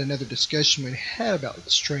at another discussion we had about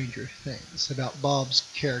Stranger Things, about Bob's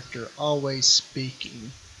character always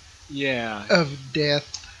speaking of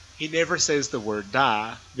death. He never says the word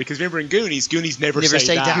die, because remember in Goonies never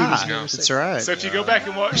say die. That's right. So if you go back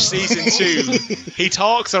and watch season 2, he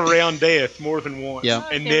talks around death more than once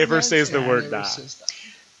and never says the word die.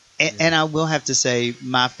 And I will have to say,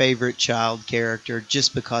 my favorite child character,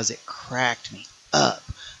 just because it cracked me up,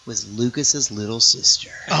 was Lucas's little sister.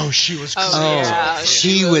 Oh, she was classic. Yeah,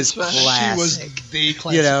 she was classic. She was the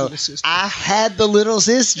classic little sister. I had the little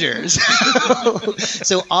sisters.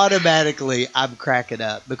 So automatically I'm cracking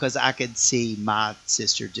up because I could see my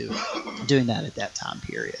sister doing that at that time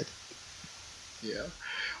period. Yeah.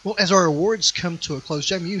 Well, as our awards come to a close,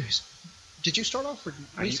 Jamie, did you start off? Or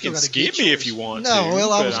you can skip me if you want to. No,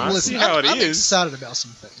 well, I was listening. I'm excited about some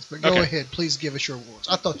things, but go ahead. Please give us your awards.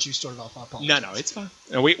 I thought you started off. I apologize. No, it's fine.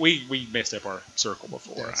 No, we messed up our circle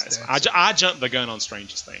before. I jumped the gun on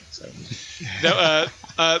Strangest Thing. So,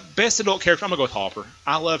 best adult character, I'm going to go with Hopper.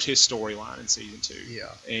 I loved his storyline in season 2. Yeah.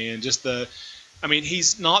 And just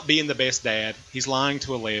he's not being the best dad. He's lying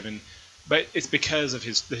to Eleven. But it's because of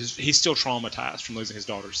he's still traumatized from losing his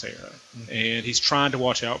daughter, Sarah. Mm-hmm. And he's trying to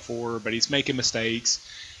watch out for her, but he's making mistakes.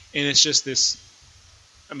 And it's just this,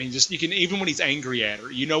 you can, even when he's angry at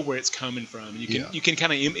her, you know where it's coming from. You can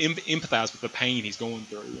kind of empathize with the pain he's going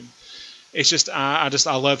through. And it's just, I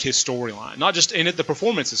loved his storyline. Not just in it, the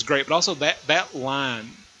performance is great, but also that line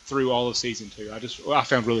through all of season 2, I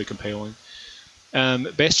found really compelling.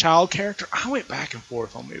 Best child character, I went back and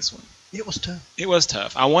forth on this one. It was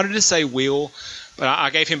tough. I wanted to say Will, but I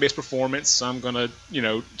gave him best performance, so I'm going to,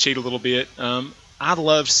 cheat a little bit. I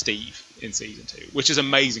loved Steve in season 2, which is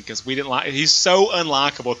amazing because we didn't like. He's so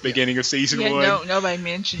unlikable at the beginning of season 1. No, nobody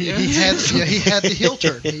mentioned him. He had the heel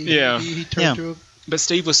turn. He turned to a. But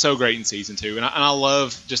Steve was so great in season 2, and I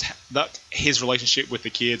love just his relationship with the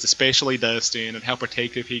kids, especially Dustin, and how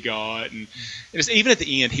protective he got, and just even at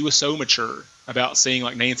the end, he was so mature about seeing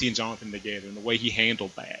like Nancy and Jonathan together and the way he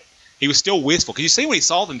handled that. He was still wistful because you see when he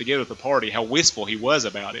saw them together at the party how wistful he was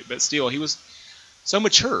about it, but still he was so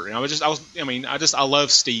mature. And I love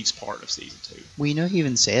Steve's part of season 2. Well, he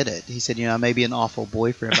even said it. He said, I may be an awful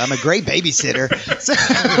boyfriend, but I'm a great babysitter.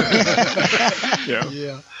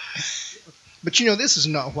 Yeah. But this is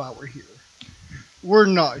not why we're here. We're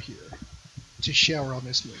not here to shower on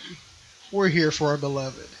this movie. We're here for our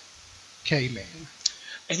beloved K-Man.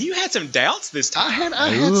 And you had some doubts this time. I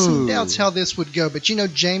had some doubts how this would go, but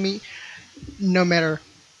Jamie, no matter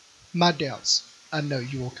my doubts, I know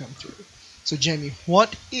you will come through. So, Jamie,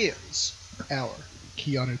 what is our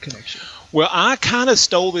Keanu connection? Well, I kind of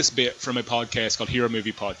stole this bit from a podcast called Hero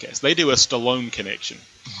Movie Podcast. They do a Stallone connection.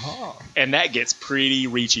 Oh. And that gets pretty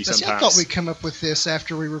reachy sometimes. I thought we'd come up with this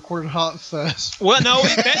after we recorded Hot and Fuzz. Well, no,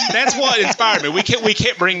 that's what inspired me. We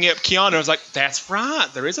kept bringing up Keanu. I was like, that's right.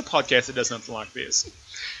 There is a podcast that does something like this.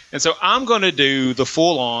 And so I'm going to do the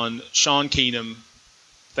full-on Sean Keenum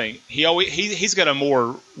thing. He's got a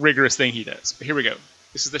more rigorous thing he does. But here we go.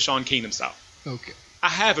 This is the Sean Keenum style. Okay. I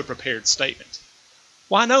have a prepared statement.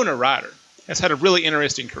 Winona Ryder has had a really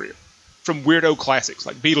interesting career. From weirdo classics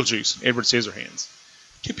like Beetlejuice and Edward Scissorhands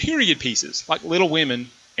to period pieces like Little Women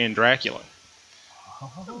and Dracula.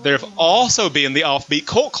 There have also been the offbeat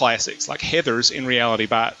cult classics like Heathers and Reality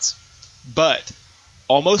Bites. But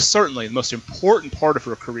almost certainly the most important part of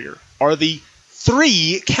her career are the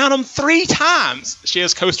three times she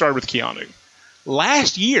has co-starred with Keanu.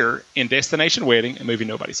 Last year in Destination Wedding, a movie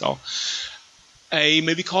nobody saw, a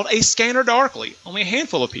movie called A Scanner Darkly, only a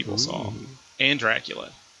handful of people saw, and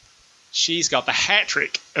Dracula. She's got the hat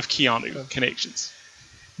trick of Keanu connections.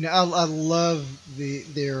 Now, I love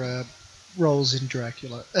their roles in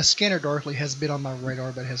Dracula. A Scanner Darkly has been on my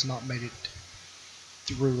radar, but has not made it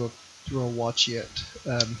through a watch yet.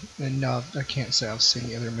 And no, I can't say I've seen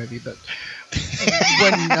the other movie, but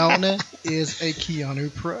Winona is a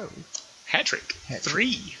Keanu pro. Hat trick.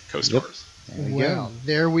 3 co-stars. Yep.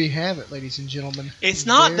 There we have it, ladies and gentlemen. It's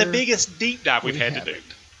not the biggest deep dive we've had to do,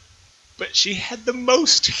 but she had the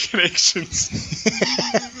most connections.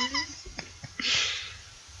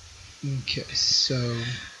 Okay, so...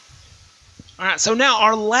 All right, so now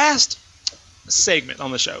our last segment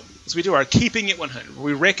on the show is we do our Keeping It 100, where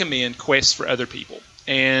we recommend quests for other people.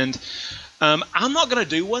 And I'm not going to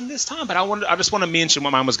do one this time, but I just want to mention what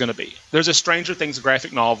mine was going to be. There's a Stranger Things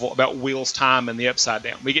graphic novel about Will's time in the Upside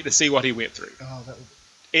Down. We get to see what he went through. Oh, that would...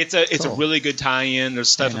 It's a really good tie-in. There's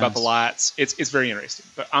stuff about the lights. It's very interesting,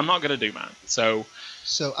 but I'm not going to do mine.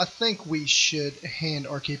 So I think we should hand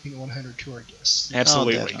our Keeping It 100 to our guests.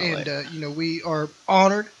 Absolutely. And, we are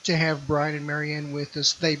honored to have Brian and Marianne with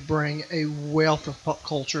us. They bring a wealth of pop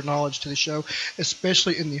culture knowledge to the show,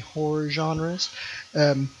 especially in the horror genres.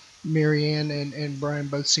 Marianne and Brian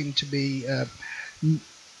both seem to be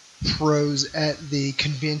pros at the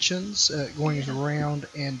conventions going around,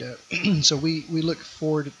 and so we look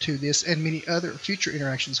forward to this and many other future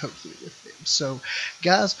interactions, hopefully, with them. So,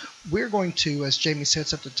 guys, we're going to, as Jamie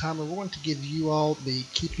sets up the timer, we're going to give you all the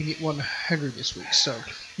Keeping It 100 this week. So,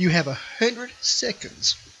 you have 100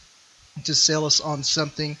 seconds to sell us on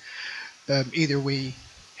something either we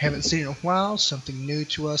haven't seen in a while, something new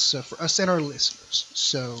to us, for us and our listeners.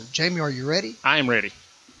 So, Jamie, are you ready? I am ready.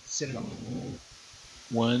 Set it on.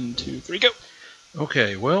 1, 2, 3, go.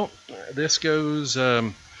 Okay, well, this goes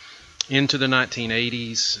into the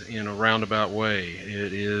 1980s in a roundabout way.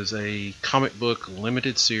 It is a comic book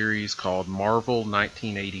limited series called Marvel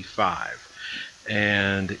 1985.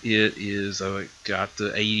 And it is got the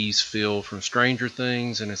 80s feel from Stranger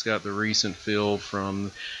Things, and it's got the recent feel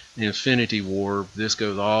from Infinity War. This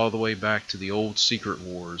goes all the way back to the old Secret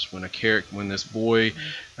Wars when this boy,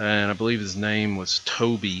 and I believe his name was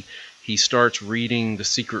Toby, he starts reading the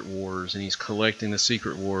Secret Wars, and he's collecting the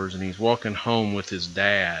Secret Wars, and he's walking home with his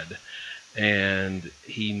dad, and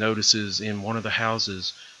he notices in one of the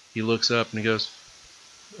houses, he looks up and he goes,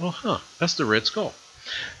 "Oh, that's the Red Skull."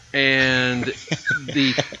 And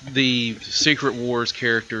the Secret Wars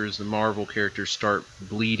characters, the Marvel characters, start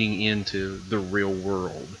bleeding into the real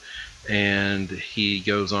world, and he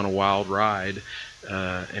goes on a wild ride,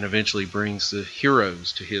 and eventually brings the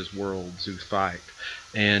heroes to his world to fight.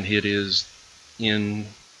 And it is in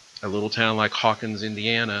a little town like Hawkins,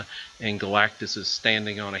 Indiana, and Galactus is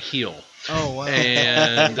standing on a hill. Oh, wow.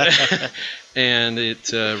 And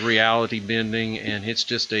it's reality bending, and it's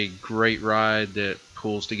just a great ride that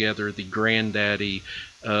pulls together the granddaddy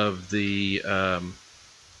of the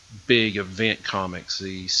big event comics,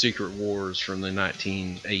 the Secret Wars from the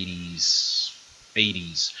 1980s.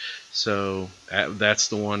 So that's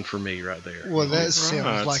the one for me right there. Well, that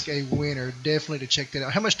sounds like a winner. Definitely to check that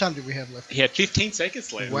out. How much time did we have left? He had 15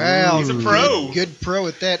 seconds left. Wow. He's a pro. Good pro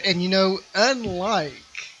at that. And, unlike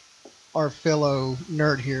our fellow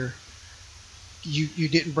nerd here, you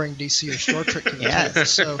didn't bring DC or Star Trek to the table.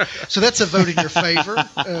 So that's a vote in your favor.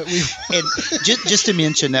 And just to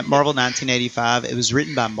mention that Marvel 1985, it was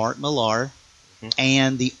written by Mark Millar,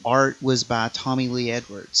 and the art was by Tommy Lee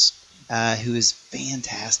Edwards. who is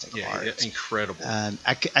fantastic art. Incredible.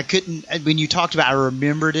 I couldn't, when you talked about it, I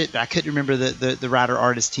remembered it, but I couldn't remember the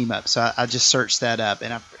writer-artist team-up, so I just searched that up,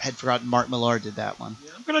 and I had forgotten Mark Millar did that one.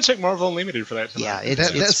 Yeah, I'm going to check Marvel Unlimited for that tonight. Yeah, it's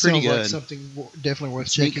that pretty sounds good. like something definitely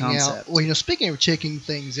worth Neat checking concept. out. Well, speaking of checking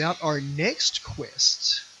things out, our next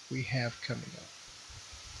quest we have coming up.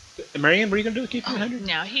 Marianne, were you going to do the Keep 100?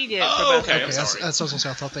 No, he did. Oh, for both okay. of I'm us. sorry. That's what I was gonna say.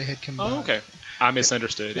 I thought they had combined. Oh, okay. I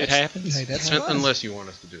misunderstood. It happens. Hey, that's fine. Unless you want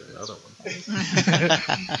us to do the other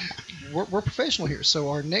one. We're professional here, so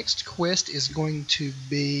our next quest is going to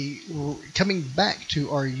be coming back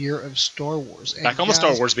to our year of Star Wars. And Back on the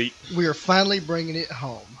Star Wars beat. We are finally bringing it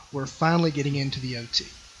home. We're finally getting into the OT.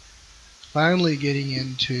 Finally getting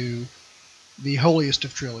into the holiest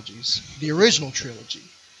of trilogies, the original trilogy.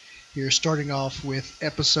 Here, starting off with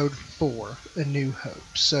Episode 4, A New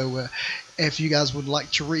Hope. So, if you guys would like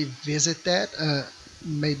to revisit that,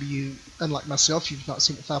 maybe you, unlike myself, you've not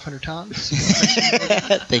seen it 500 times.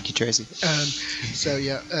 Thank you, Tracy.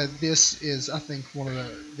 This is, I think, one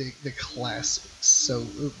of the classics. So,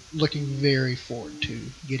 looking very forward to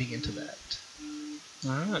getting into that.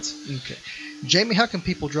 All right. Okay. Jamie, how can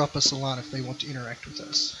people drop us a line if they want to interact with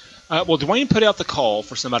us? Well, Dwayne put out the call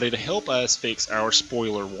for somebody to help us fix our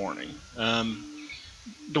spoiler warning.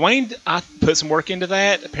 Dwayne, I put some work into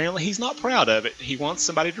that. Apparently, he's not proud of it. He wants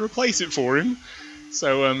somebody to replace it for him.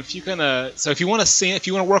 So, if you want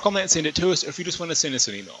to work on that and send it to us, or if you just want to send us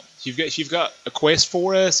an email, if you've got a quest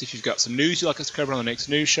for us, if you've got some news you'd like us to cover on the next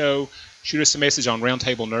news show, shoot us a message on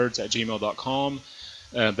roundtablenerds@gmail.com.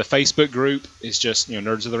 The Facebook group is just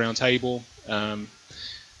Nerds of the Round Table.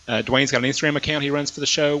 Dwayne's got an Instagram account he runs for the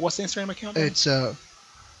show. What's the Instagram account? It's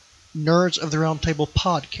Nerds of the Round Table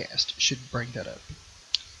Podcast. Should bring that up.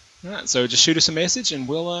 All right, so just shoot us a message and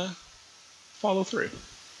we'll follow through.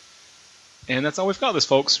 And that's all we've got, this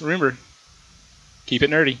folks. Remember, keep it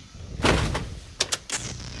nerdy.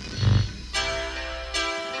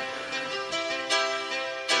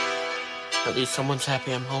 At least someone's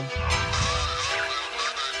happy I'm home.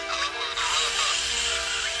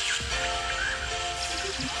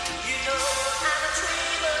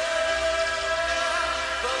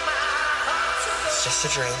 It's just a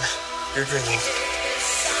dream. You're dreaming.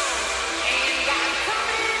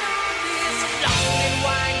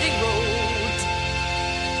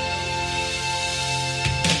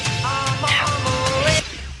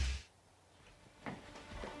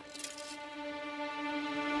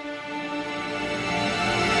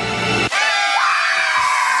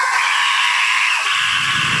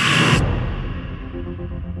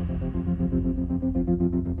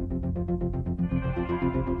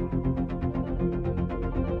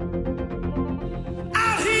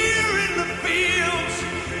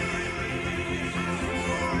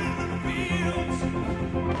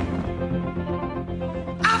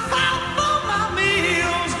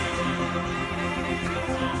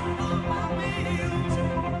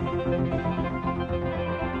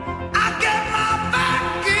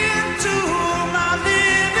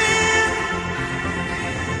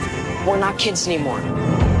 We're not kids anymore.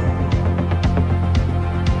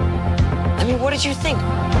 I mean, what did you think?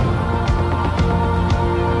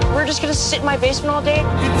 We're just gonna sit in my basement all day?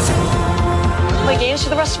 Play games for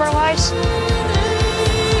the rest of our lives?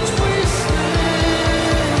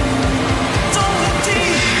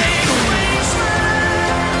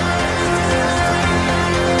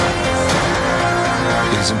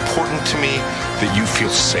 It is important to me that you feel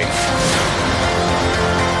safe.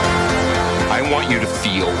 I want you to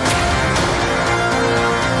feel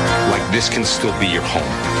like this can still be your home.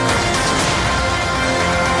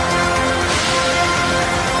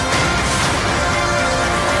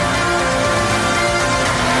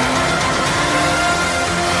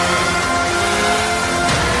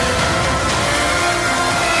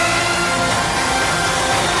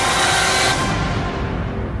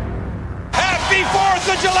 Happy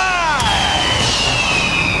 4th of July!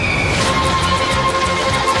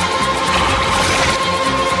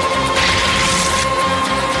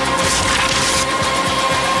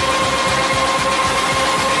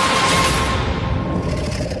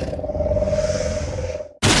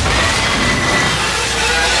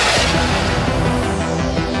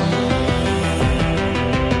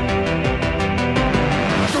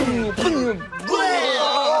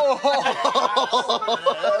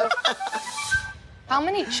 How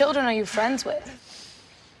many children are you friends with?